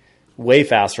bike, way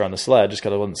faster on the sled, just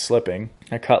because I wasn't slipping.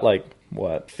 I cut,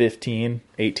 15,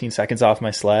 18 seconds off my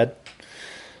sled.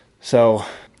 So,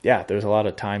 yeah, there's a lot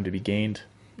of time to be gained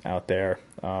out there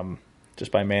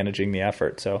just by managing the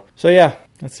effort. So yeah,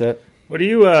 that's it. What do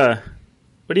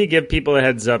you give people a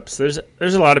heads up? So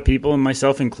there's a lot of people, and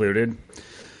myself included,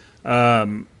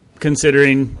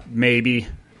 Considering, maybe,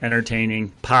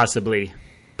 entertaining, possibly,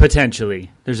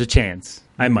 potentially. There's a chance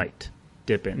I might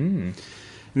dip in.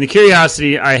 And the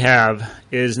curiosity I have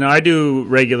is, now I do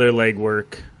regular leg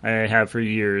work. I have for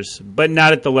years, but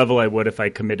not at the level I would if I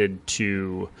committed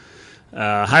to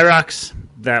high rocks.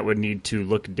 That would need to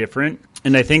look different.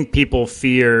 And I think people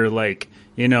fear, like,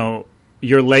 you know,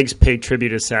 your legs pay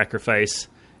tribute as sacrifice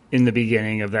in the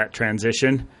beginning of that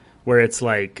transition, where it's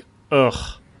like,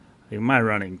 ugh, like my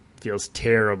running feels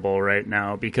terrible right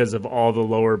now because of all the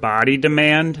lower body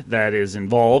demand that is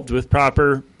involved with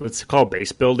proper, let's call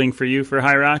base building for you for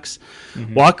high rocks.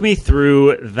 Walk me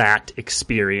through that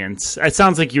experience. It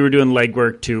sounds like you were doing leg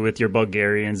work too with your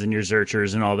Bulgarians and your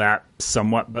Zerchers and all that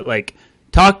somewhat, but like,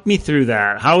 talk me through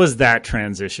that. How was that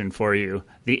transition for you?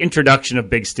 The introduction of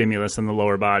big stimulus on the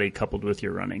lower body coupled with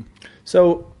your running.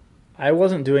 So I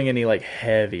wasn't doing any like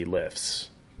heavy lifts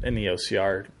in the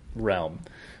OCR realm.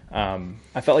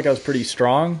 I felt like I was pretty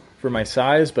strong for my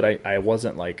size, but I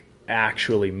wasn't like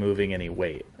actually moving any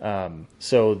weight.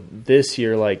 So this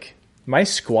year, like, my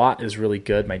squat is really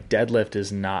good. My deadlift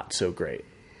is not so great.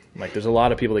 Like, there's a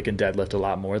lot of people that can deadlift a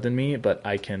lot more than me, but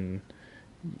I can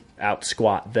out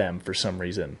squat them for some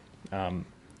reason.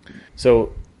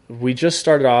 So we just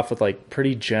started off with like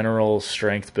pretty general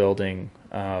strength building,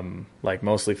 like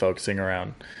mostly focusing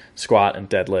around squat and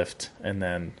deadlift, and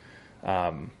then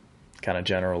kind of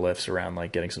general lifts around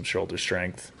like getting some shoulder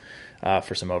strength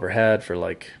for some overhead, for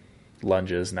like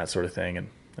lunges and that sort of thing, and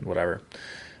whatever.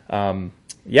 And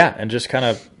just kind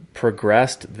of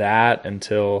progressed that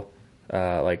until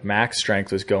like max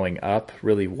strength was going up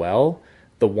really well.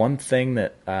 The one thing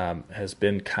that has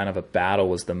been kind of a battle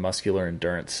was the muscular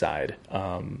endurance side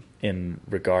in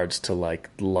regards to like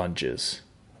lunges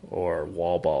or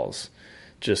wall balls,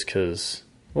 just because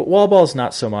wall balls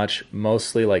not so much,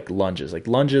 mostly like lunges. Like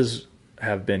lunges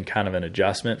have been kind of an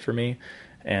adjustment for me,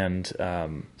 and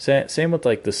same with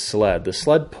like the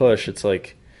sled push. It's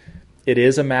like it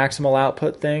is a maximal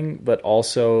output thing, but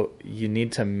also you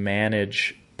need to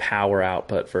manage power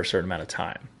output for a certain amount of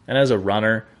time. And as a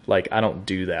runner, like, I don't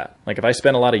do that. Like, if I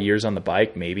spend a lot of years on the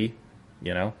bike, maybe,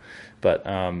 you know, but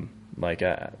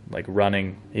like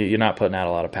running, you're not putting out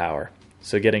a lot of power.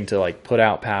 So getting to like put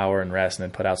out power and rest, and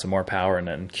then put out some more power, and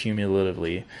then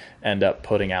cumulatively end up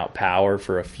putting out power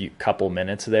for a couple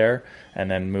minutes there, and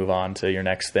then move on to your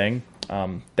next thing.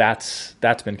 That's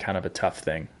been kind of a tough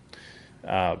thing.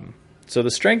 So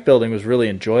the strength building was really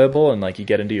enjoyable, and like you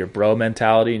get into your bro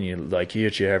mentality, and you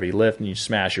hit your heavy lift and you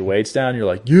smash your weights down. You're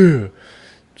like, yeah,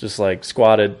 just like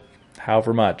squatted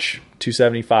however much,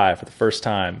 275 for the first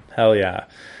time. Hell yeah.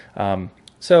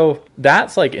 So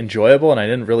that's like enjoyable, and I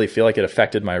didn't really feel like it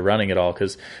affected my running at all,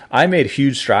 because I made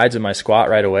huge strides in my squat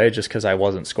right away just because I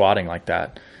wasn't squatting like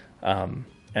that.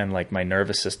 And like my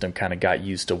nervous system kind of got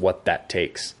used to what that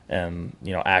takes, and,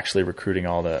 you know, actually recruiting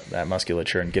all that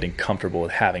musculature and getting comfortable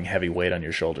with having heavy weight on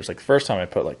your shoulders. Like the first time I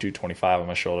put like 225 on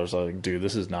my shoulders, I was like, dude,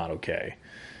 this is not okay.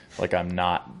 Like, I'm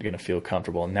not going to feel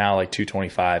comfortable. And now like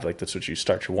 225, like that's what you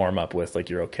start your warm up with. Like,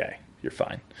 you're okay. You're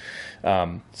fine.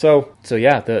 So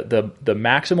yeah, the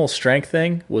maximal strength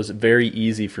thing was very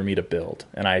easy for me to build,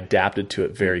 and I adapted to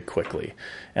it very quickly.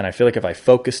 And I feel like if I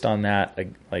focused on that,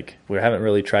 like we haven't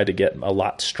really tried to get a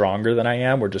lot stronger than I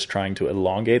am. We're just trying to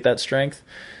elongate that strength.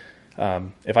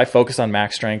 If I focus on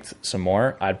max strength some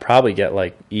more, I'd probably get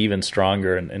like even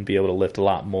stronger and be able to lift a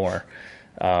lot more,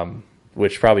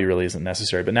 which probably really isn't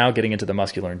necessary. But now getting into the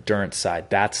muscular endurance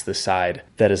side, that's the side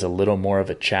that is a little more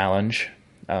of a challenge.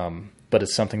 But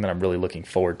it's something that I'm really looking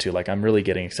forward to. Like, I'm really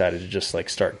getting excited to just like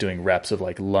start doing reps of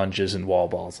like lunges and wall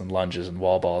balls and lunges and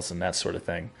wall balls and that sort of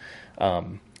thing.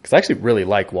 Because I actually really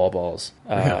like wall balls.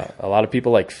 A lot of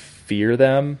people like fear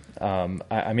them.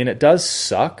 I mean, it does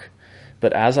suck,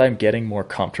 but as I'm getting more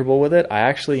comfortable with it, I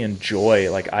actually enjoy,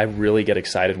 like, I really get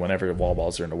excited whenever wall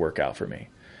balls are in a workout for me.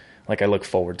 Like, I look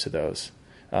forward to those.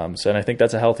 And I think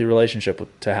that's a healthy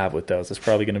relationship to have with those. It's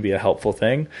probably going to be a helpful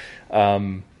thing.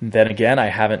 Then again, I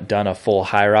haven't done a full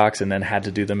high rocks and then had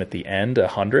to do them at the end,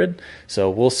 100. So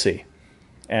we'll see.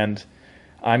 And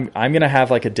I'm going to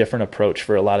have like a different approach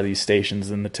for a lot of these stations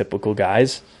than the typical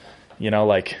guys. You know,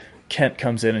 like Kent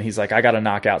comes in and he's like, I got to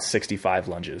knock out 65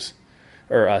 lunges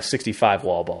or 65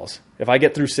 wall balls. If I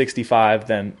get through 65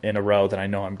 then in a row, then I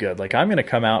know I'm good. Like, I'm going to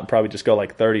come out and probably just go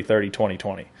like 30, 30, 20,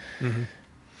 20. Mm-hmm.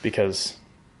 Because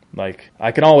like,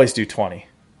 I can always do 20.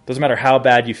 Doesn't matter how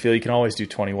bad you feel, you can always do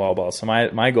 20 wall balls. So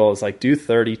my goal is like, do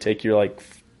 30, take your like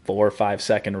 4 or 5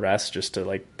 second rest just to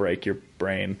like break your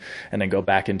brain and then go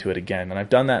back into it again. And I've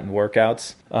done that in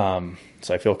workouts.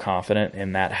 So I feel confident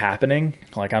in that happening.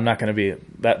 Like I'm not going to be,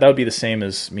 that would be the same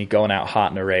as me going out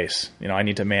hot in a race. You know, I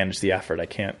need to manage the effort. I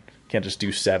can't just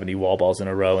do 70 wall balls in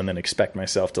a row and then expect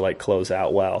myself to like close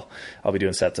out well. I'll be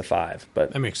doing sets of 5.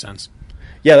 But that makes sense.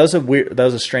 Yeah, that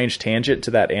was a strange tangent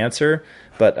to that answer.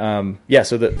 But yeah,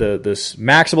 so the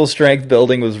maximal strength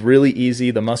building was really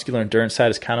easy. The muscular endurance side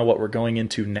is kind of what we're going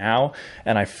into now.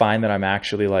 And I find that I'm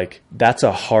actually like, that's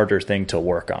a harder thing to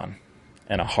work on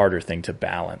and a harder thing to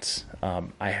balance.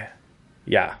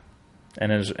 Yeah.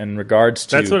 And in regards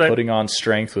to putting on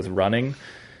strength with running,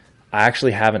 I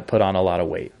actually haven't put on a lot of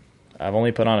weight. I've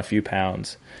only put on a few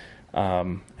pounds.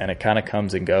 And it kind of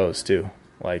comes and goes too.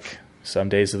 Like some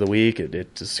days of the week,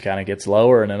 it just kind of gets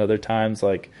lower. And then other times,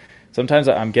 like sometimes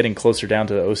I'm getting closer down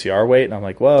to the OCR weight and I'm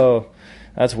like, whoa,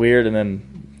 that's weird. And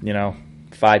then, you know,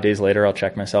 5 days later, I'll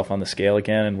check myself on the scale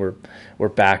again and we're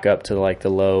back up to like the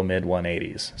low mid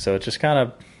 180s. So it just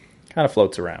kind of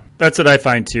floats around. That's what I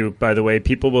find too, by the way.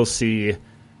 People will see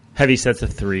heavy sets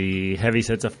of 3, heavy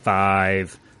sets of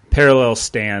 5, parallel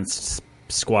stance,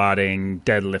 squatting,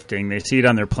 deadlifting. They see it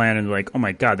on their plan and they're like, oh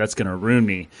my God, that's going to ruin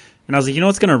me. And I was like, you know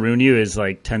what's going to ruin you is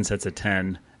like 10 sets of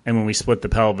 10. And when we split the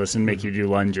pelvis and make you do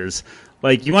lunges,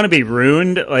 like you want to be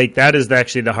ruined, like that is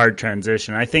actually the hard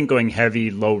transition. I think going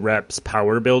heavy, low reps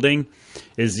power building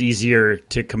is easier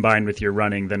to combine with your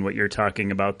running than what you're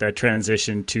talking about. That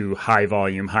transition to high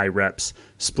volume, high reps,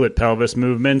 split pelvis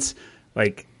movements.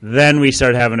 Like then we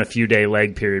start having a few day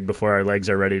leg period before our legs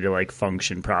are ready to like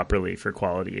function properly for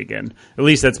quality again. At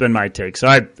least that's been my take. So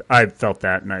I've felt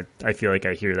that, and I feel like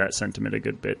I hear that sentiment a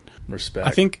good bit. Respect.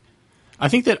 I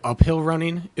think that uphill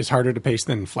running is harder to pace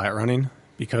than flat running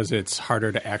because it's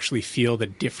harder to actually feel the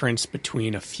difference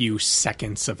between a few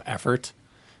seconds of effort.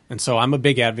 And so I'm a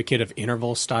big advocate of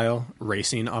interval style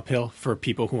racing uphill for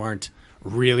people who aren't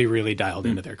really, really dialed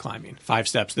into their climbing. 5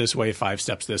 steps this way, 5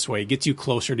 steps this way. It gets you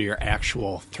closer to your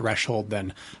actual threshold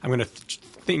than I'm going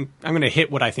to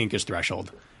hit what I think is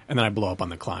threshold, and then I blow up on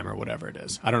the climb or whatever it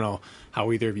is. I don't know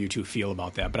how either of you two feel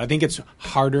about that, but I think it's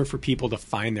harder for people to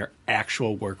find their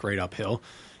actual work rate uphill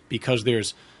because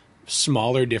there's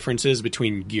smaller differences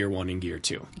between gear 1 and gear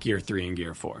 2, gear 3 and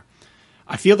gear 4.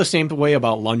 I feel the same way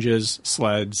about lunges,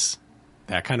 sleds,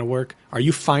 that kind of work. Are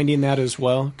you finding that as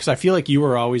well? Because I feel like you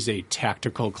were always a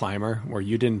tactical climber where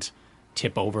you didn't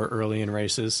tip over early in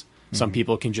races. Mm-hmm. Some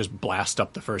people can just blast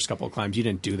up the first couple of climbs. You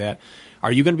didn't do that.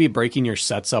 Are you going to be breaking your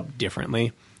sets up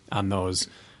differently on those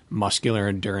muscular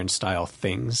endurance style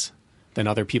things than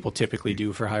other people typically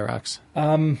do for high rocks?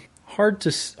 Hard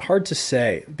to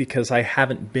say because I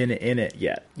haven't been in it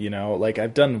yet. You know, like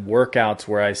I've done workouts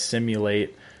where I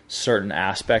simulate certain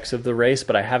aspects of the race,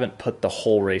 but I haven't put the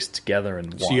whole race together in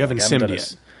one. So you haven't simmed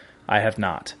yet? I have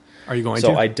not. Are you going to?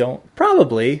 So I don't.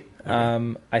 Probably.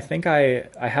 Okay. I think I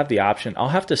have the option. I'll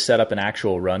have to set up an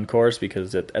actual run course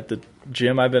because at the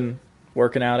gym I've been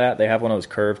working out at, they have one of those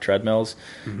curved treadmills,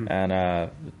 and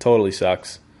it totally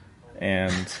sucks.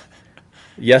 And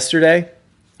yesterday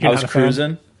I was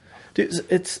cruising. Dude,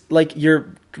 it's like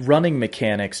your running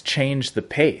mechanics change the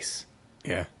pace.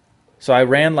 Yeah. So I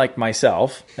ran like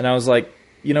myself, and I was like,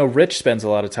 you know, Rich spends a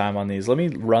lot of time on these. Let me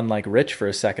run like Rich for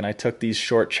a second. I took these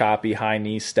short, choppy, high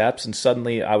knee steps, and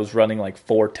suddenly I was running like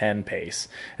 4:10 pace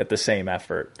at the same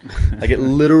effort. Like it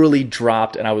literally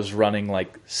dropped, and I was running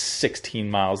like 16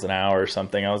 miles an hour or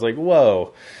something. I was like,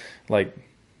 whoa, like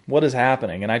what is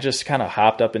happening? And I just kind of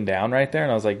hopped up and down right there,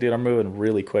 and I was like, dude, I'm moving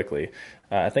really quickly.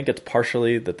 I think it's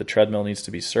partially that the treadmill needs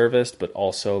to be serviced, but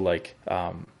also like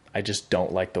I just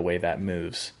don't like the way that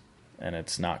moves. And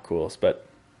it's not cool. But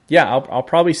yeah, I'll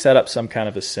probably set up some kind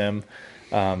of a sim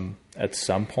at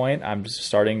some point.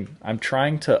 I'm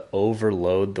trying to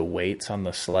overload the weights on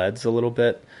the sleds a little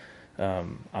bit.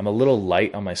 I'm a little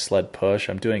light on my sled push.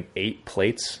 I'm doing 8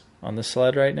 plates on the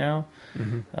sled right now.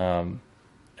 Mm-hmm.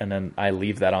 And then I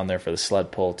leave that on there for the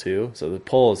sled pull too. So the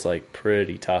pull is like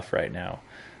pretty tough right now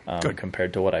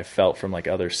compared to what I felt from like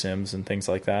other sims and things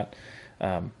like that.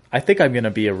 I think I'm going to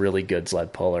be a really good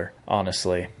sled puller,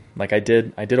 honestly. Like I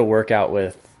did a workout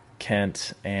with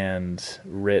Kent and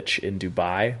Rich in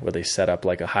Dubai where they set up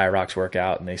like a high rocks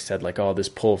workout, and they said like, oh, this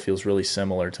pull feels really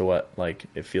similar to what like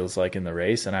it feels like in the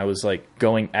race. And I was like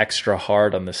going extra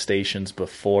hard on the stations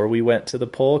before we went to the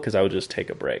pull because I would just take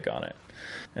a break on it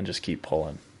and just keep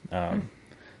pulling.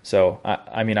 So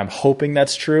I mean, I'm hoping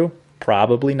that's true.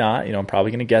 Probably not. You know, I'm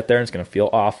probably going to get there and it's going to feel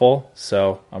awful.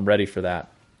 So I'm ready for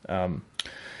that.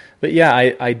 But yeah,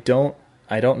 I don't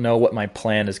know what my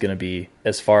plan is going to be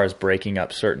as far as breaking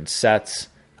up certain sets.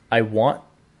 I want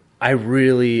I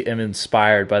really am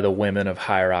inspired by the women of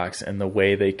High Rocks and the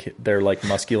way their like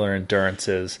muscular endurance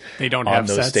is They don't on have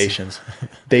those sets. stations.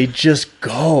 They just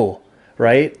go,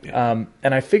 right? Yeah.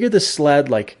 And I figured the sled,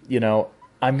 like,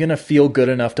 I'm going to feel good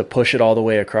enough to push it all the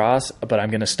way across, but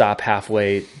I'm going to stop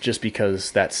halfway just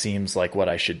because that seems like what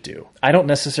I should do. I don't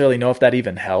necessarily know if that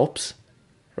even helps.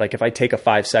 Like if I take a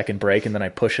 5-second break and then I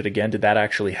push it again, did that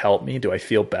actually help me? Do I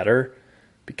feel better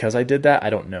because I did that?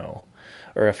 I don't know.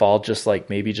 Or if I'll just like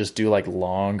maybe just do like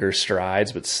longer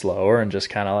strides but slower and just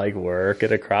kind of like work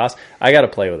it across. I got to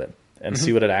play with it and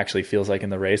see what it actually feels like in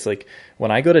the race. Like when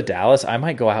I go to Dallas, I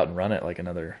might go out and run it like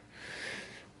another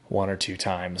 1 or 2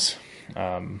 times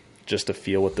just to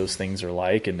feel what those things are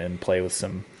like and then play with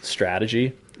some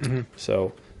strategy.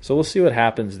 So we'll see what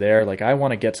happens there. Like I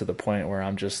want to get to the point where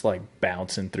I'm just like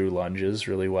bouncing through lunges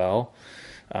really well.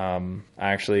 I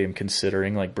actually am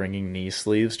considering like bringing knee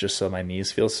sleeves just so my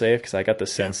knees feel safe because I got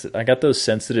I got those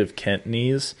sensitive Kent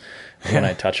knees. And when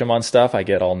I touch them on stuff, I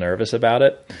get all nervous about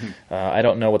it. I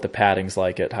don't know what the padding's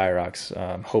like at High Rocks.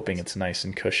 I'm hoping it's nice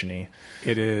and cushiony.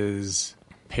 It is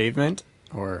pavement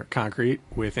or concrete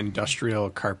with industrial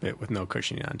carpet with no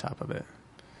cushioning on top of it.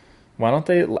 Why don't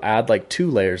they add like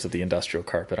 2 layers of the industrial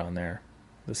carpet on there?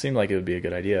 It seemed like it would be a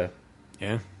good idea.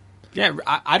 Yeah. Yeah,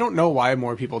 I don't know why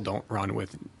more people don't run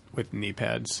with knee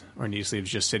pads or knee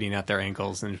sleeves just sitting at their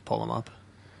ankles and just pull them up.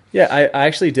 Yeah, I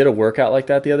actually did a workout like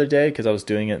that the other day because I was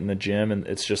doing it in the gym, and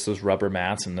it's just those rubber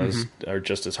mats, and those are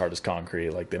just as hard as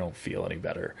concrete. Like, they don't feel any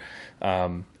better.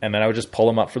 And then I would just pull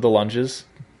them up for the lunges,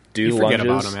 You forget lunges.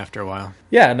 about them after a while.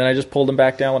 Yeah, and then I just pulled them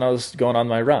back down when I was going on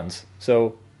my runs.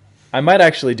 So I might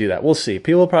actually do that. We'll see.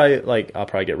 People probably, I'll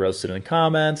probably get roasted in the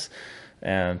comments,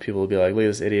 and people will be like, look at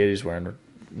this idiot, he's wearing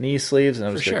knee sleeves, and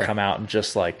I'm just going to come out and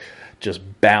just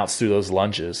bounce through those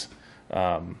lunges.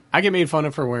 I get made fun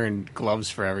of for wearing gloves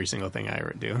for every single thing I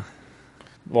ever do.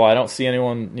 Well, I don't see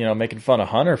anyone, making fun of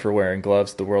Hunter for wearing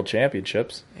gloves at the World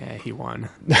Championships. Yeah, he won.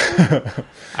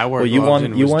 I wore gloves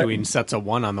and was doing sets of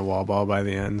 1 on the wall ball by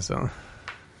the end. So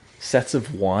sets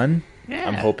of 1? Yeah.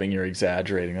 I'm hoping you're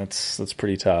exaggerating. That's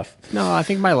pretty tough. No, I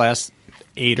think my last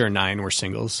 8 or 9 were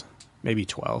singles, maybe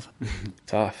 12.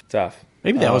 Tough.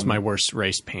 Maybe that was my worst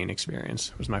race pain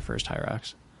experience. Was my first High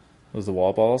Rocks. Was the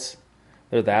wall balls?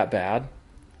 They're that bad?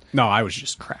 No, I was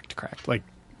just cracked. Like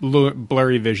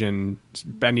blurry vision,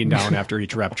 bending down after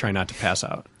each rep, trying not to pass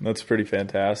out. That's pretty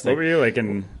fantastic. What were you, like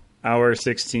an hour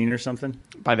 16 or something?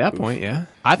 By that point, yeah.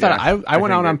 I thought I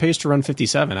went out on pace to run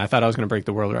 57. I thought I was going to break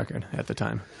the world record at the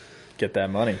time. Get that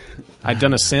money. I'd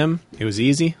done a sim. It was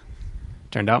easy.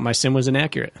 Turned out my sim was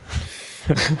inaccurate.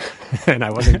 And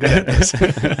I wasn't good at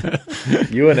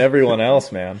this. You and everyone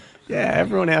else, man. Yeah,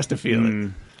 everyone has to feel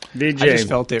it. Veejay, I just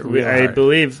felt it real I hard.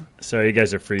 believe. Sorry, you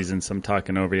guys are freezing, so I'm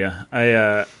talking over you.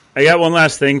 I got one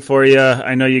last thing for you.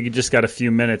 I know you just got a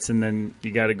few minutes, and then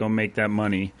you got to go make that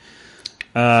money.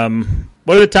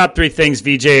 What are the top 3 things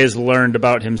Veejay has learned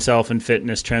about himself and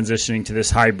fitness transitioning to this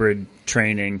hybrid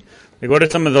training? Like, what are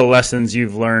some of the lessons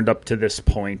you've learned up to this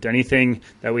point? Anything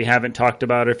that we haven't talked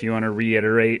about, or if you want to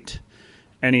reiterate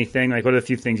anything? Like, what are the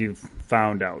few things you've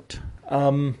found out?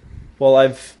 Well,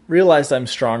 I've realized I'm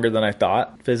stronger than I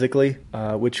thought physically,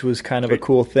 which was kind of a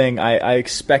cool thing. I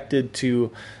expected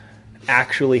to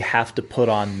actually have to put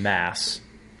on mass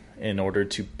in order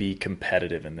to be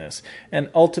competitive in this.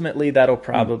 And ultimately, that'll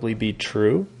probably be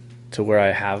true to where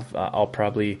I'll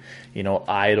probably,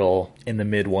 idle in the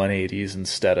mid 180s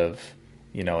instead of,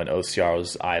 in OCR I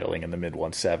was idling in the mid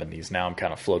 170s. Now I'm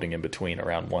kind of floating in between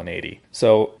around 180.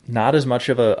 So not as much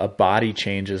of a body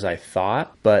change as I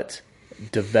thought, but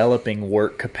developing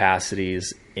work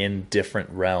capacities in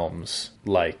different realms,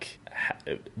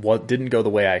 what didn't go the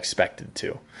way I expected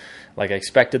to. Like I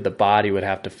expected the body would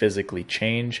have to physically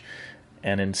change,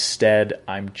 and instead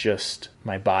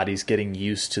my body's getting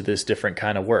used to this different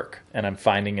kind of work, and I'm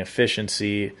finding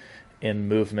efficiency in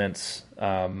movements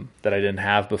that I didn't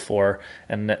have before,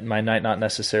 and that might not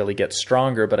necessarily get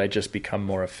stronger, but I just become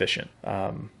more efficient.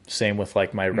 Same with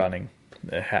like my running.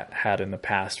 Had in the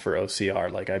past for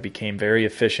OCR. Like I became very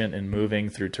efficient in moving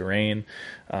through terrain,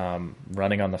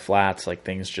 running on the flats. Like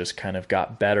things just kind of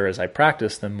got better as I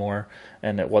practiced them more,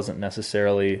 and it wasn't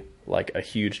necessarily like a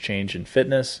huge change in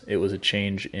fitness. It was a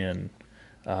change in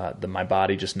my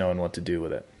body just knowing what to do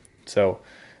with it. So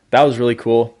that was really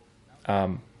cool,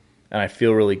 and I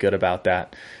feel really good about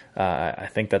that. I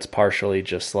think that's partially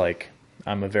just like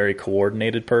I'm a very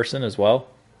coordinated person as well.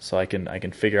 So I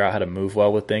can figure out how to move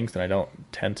well with things, and I don't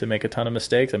tend to make a ton of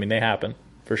mistakes. I mean, they happen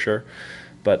for sure,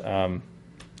 but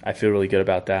I feel really good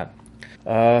about that.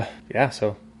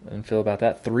 So I didn't feel about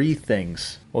that. 3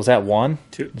 things. Was that 1?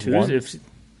 2. One?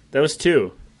 That was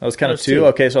 2. That was kind of Those two. two.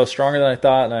 Okay, so I was stronger than I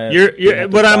thought. And You're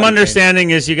what I'm understanding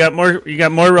is you got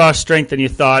more raw strength than you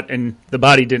thought, and the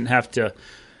body didn't have to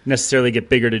necessarily get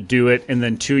bigger to do it. And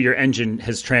then two, your engine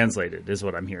has translated, is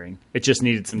what I'm hearing. It just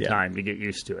needed some time to get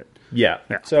used to it. Yeah.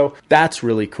 So that's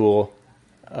really cool.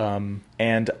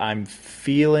 And I'm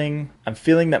feeling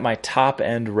that my top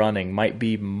end running might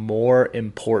be more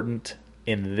important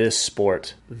in this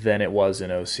sport than it was in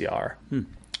OCR.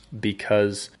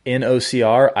 Because in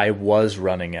OCR, I was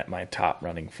running at my top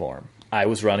running form. I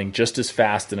was running just as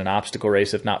fast in an obstacle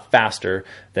race, if not faster,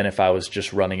 than if I was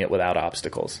just running it without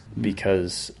obstacles,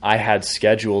 because I had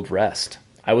scheduled rest.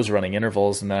 I was running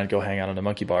intervals, and then I'd go hang out on the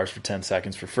monkey bars for 10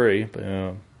 seconds for free.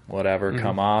 Boom, whatever,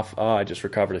 come off. Oh, I just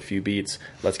recovered a few beats.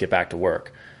 Let's get back to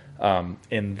work.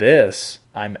 In this,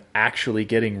 I'm actually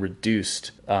getting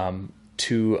reduced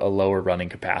to a lower running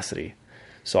capacity.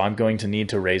 So I'm going to need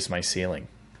to raise my ceiling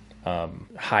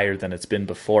higher than it's been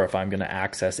before if I'm going to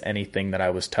access anything that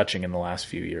I was touching in the last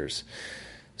few years.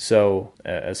 So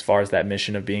as far as that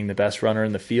mission of being the best runner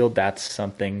in the field, that's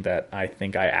something that I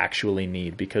think I actually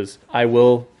need, because I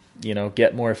will,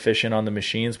 get more efficient on the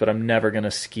machines, but I'm never going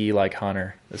to ski like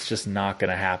Hunter. It's just not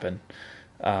going to happen.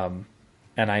 And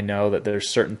I know that there's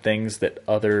certain things that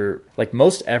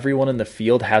most everyone in the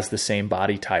field has the same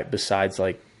body type besides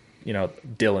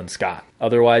Dylan Scott.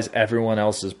 Otherwise, everyone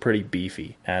else is pretty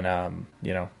beefy. And, I'm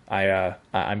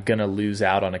going to lose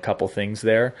out on a couple things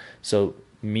there. So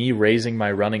me raising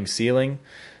my running ceiling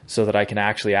so that I can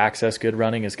actually access good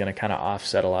running is going to kind of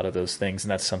offset a lot of those things.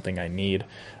 And that's something I need.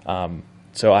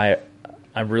 So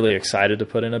I'm really excited to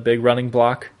put in a big running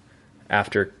block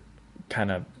after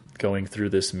kind of going through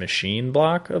this machine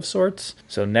block of sorts.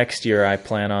 So next year I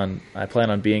plan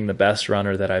on being the best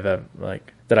runner that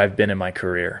I've been in my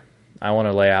career. I want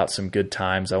to lay out some good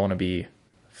times. I want to be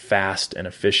fast and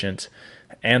efficient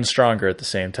and stronger at the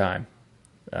same time.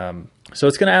 So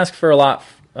it's going to ask for a lot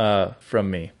from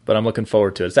me, but I'm looking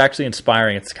forward to it. It's actually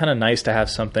inspiring. It's kind of nice to have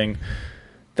something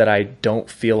that I don't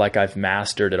feel like I've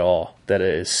mastered at all, that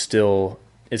is going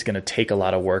to take a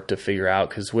lot of work to figure out.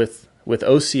 Because with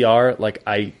OCR,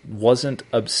 I wasn't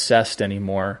obsessed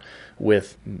anymore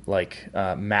with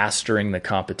mastering the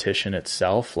competition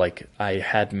itself. I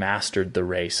had mastered the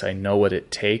race. I know what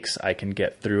it takes. I can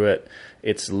get through it.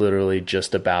 It's literally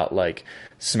just about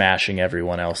smashing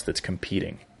everyone else that's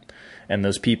competing. And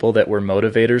those people that were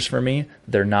motivators for me,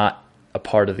 they're not a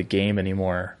part of the game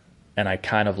anymore. And I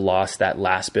kind of lost that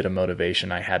last bit of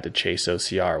motivation I had to chase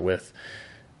OCR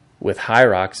with High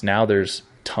Rocks. Now there's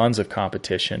tons of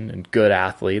competition and good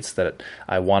athletes that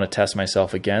I want to test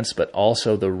myself against, but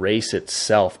also the race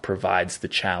itself provides the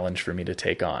challenge for me to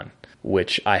take on,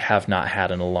 which I have not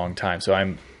had in a long time. So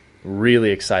I'm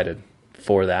really excited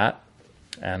for that.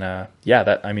 And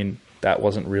that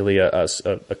wasn't really a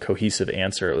cohesive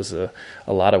answer. It was a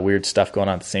lot of weird stuff going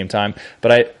on at the same time.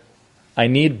 But I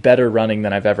need better running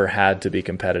than I've ever had to be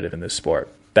competitive in this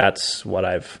sport. That's what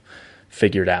I've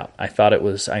figured out. I thought it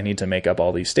was I need to make up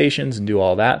all these stations and do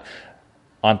all that.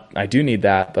 I do need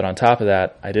that, but on top of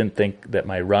that, I didn't think that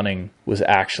my running was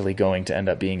actually going to end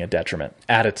up being a detriment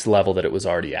at its level that it was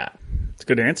already at. It's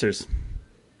good answers.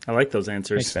 I like those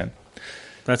answers. Thanks, man.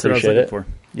 That's Appreciate what I was looking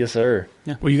for. Yes, sir.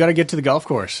 Yeah. Well, you got to get to the golf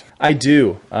course. I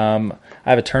do. I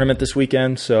have a tournament this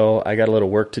weekend, so I got a little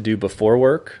work to do before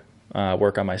work.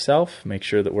 Work on myself, make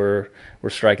sure that we're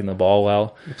striking the ball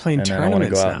well. You're playing and then I wanna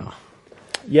tournaments go out now.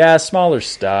 Yeah, smaller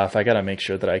stuff. I got to make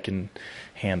sure that I can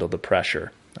handle the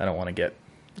pressure. I don't want to get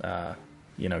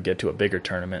to a bigger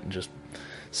tournament and just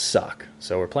suck.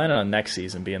 So we're planning on next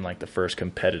season being the first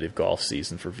competitive golf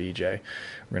season for Veejay.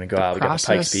 We're going to go out. We got the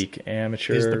Pikes Peak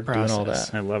Amateur, doing all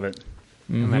that. I love it.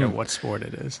 No matter what sport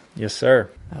it is. Yes, sir.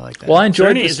 I like that. Well, I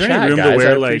enjoyed this is there any chat, room to guys. wear,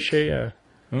 I appreciate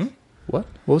What?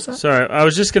 What was that? Sorry, I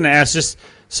was just going to ask,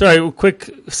 quick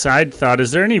side thought.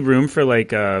 Is there any room for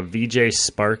a VJ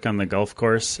Spark on the golf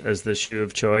course as the shoe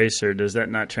of choice, or does that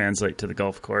not translate to the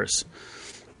golf course?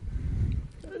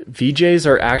 VJs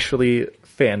are actually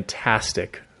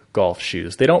fantastic golf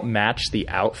shoes. They don't match the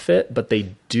outfit, but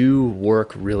they do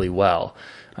work really well.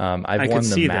 I've won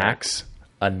the Max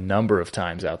a number of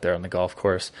times out there on the golf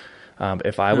course.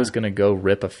 If I was going to go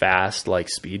rip a fast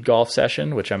speed golf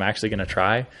session, which I'm actually going to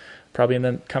try probably in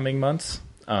the coming months,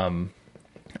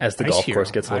 as the golf course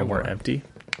gets a little more empty.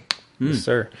 Yes,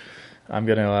 sir. I'm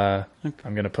gonna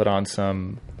put on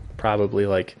some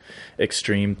probably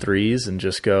extreme threes and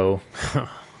just go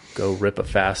rip a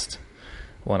fast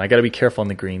one. I got to be careful on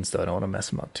the greens though. I don't want to mess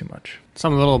them up too much.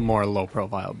 Something a little more low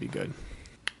profile would be good.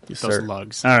 Yes, Those sir.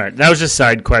 lugs. All right, that was just a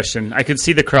side question. I could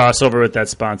see the crossover with that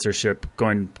sponsorship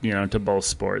going, to both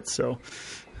sports. So,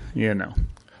 Well,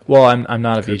 Well, I'm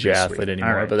not a VJ be athlete sweet. anymore,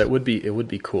 All right. but it would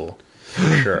be cool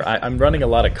for sure. I'm running a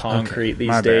lot of concrete these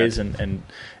my days, bad.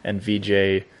 and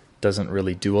VJ doesn't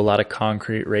really do a lot of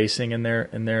concrete racing in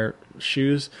their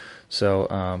shoes. So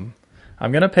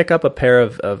I'm gonna pick up a pair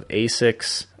of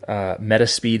Asics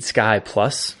Metaspeed Sky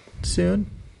Plus soon.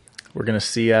 We're gonna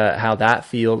see how that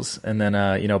feels, and then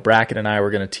Brackett and I were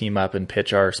gonna team up and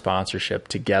pitch our sponsorship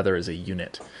together as a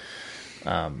unit.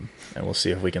 And we'll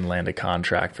see if we can land a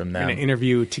contract from them. Gonna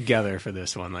interview together for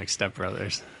this one, like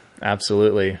stepbrothers.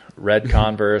 Absolutely. Red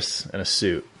Converse and a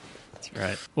suit. That's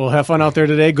right. Well, have fun out there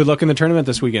today. Good luck in the tournament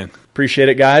this weekend. Appreciate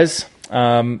it, guys.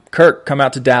 Kirk, come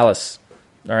out to Dallas.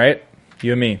 All right?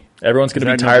 You and me. Everyone's going to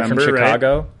be Is that tired November, from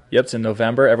Chicago. Right? Yep, it's in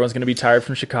November. Everyone's going to be tired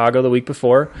from Chicago the week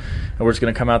before. And we're just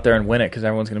going to come out there and win it because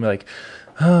everyone's going to be like,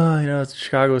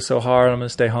 Chicago is so hard. I'm going to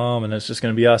stay home. And it's just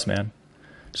going to be us, man.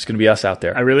 Just going to be us out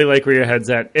there. I really like where your head's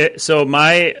at. So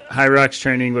my High Rocks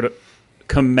training would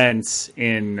commence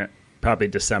in probably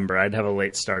December. I'd have a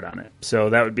late start on it. So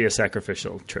that would be a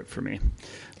sacrificial trip for me.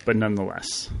 But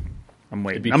nonetheless, I'm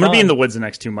waiting. I'm going to be in the woods the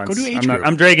next 2 months. Go do age group.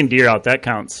 I'm dragging deer out. That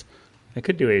counts. I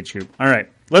could do age group. All right.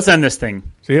 Let's end this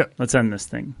thing. See ya. Let's end this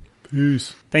thing.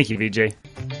 Peace. Thank you, VJ.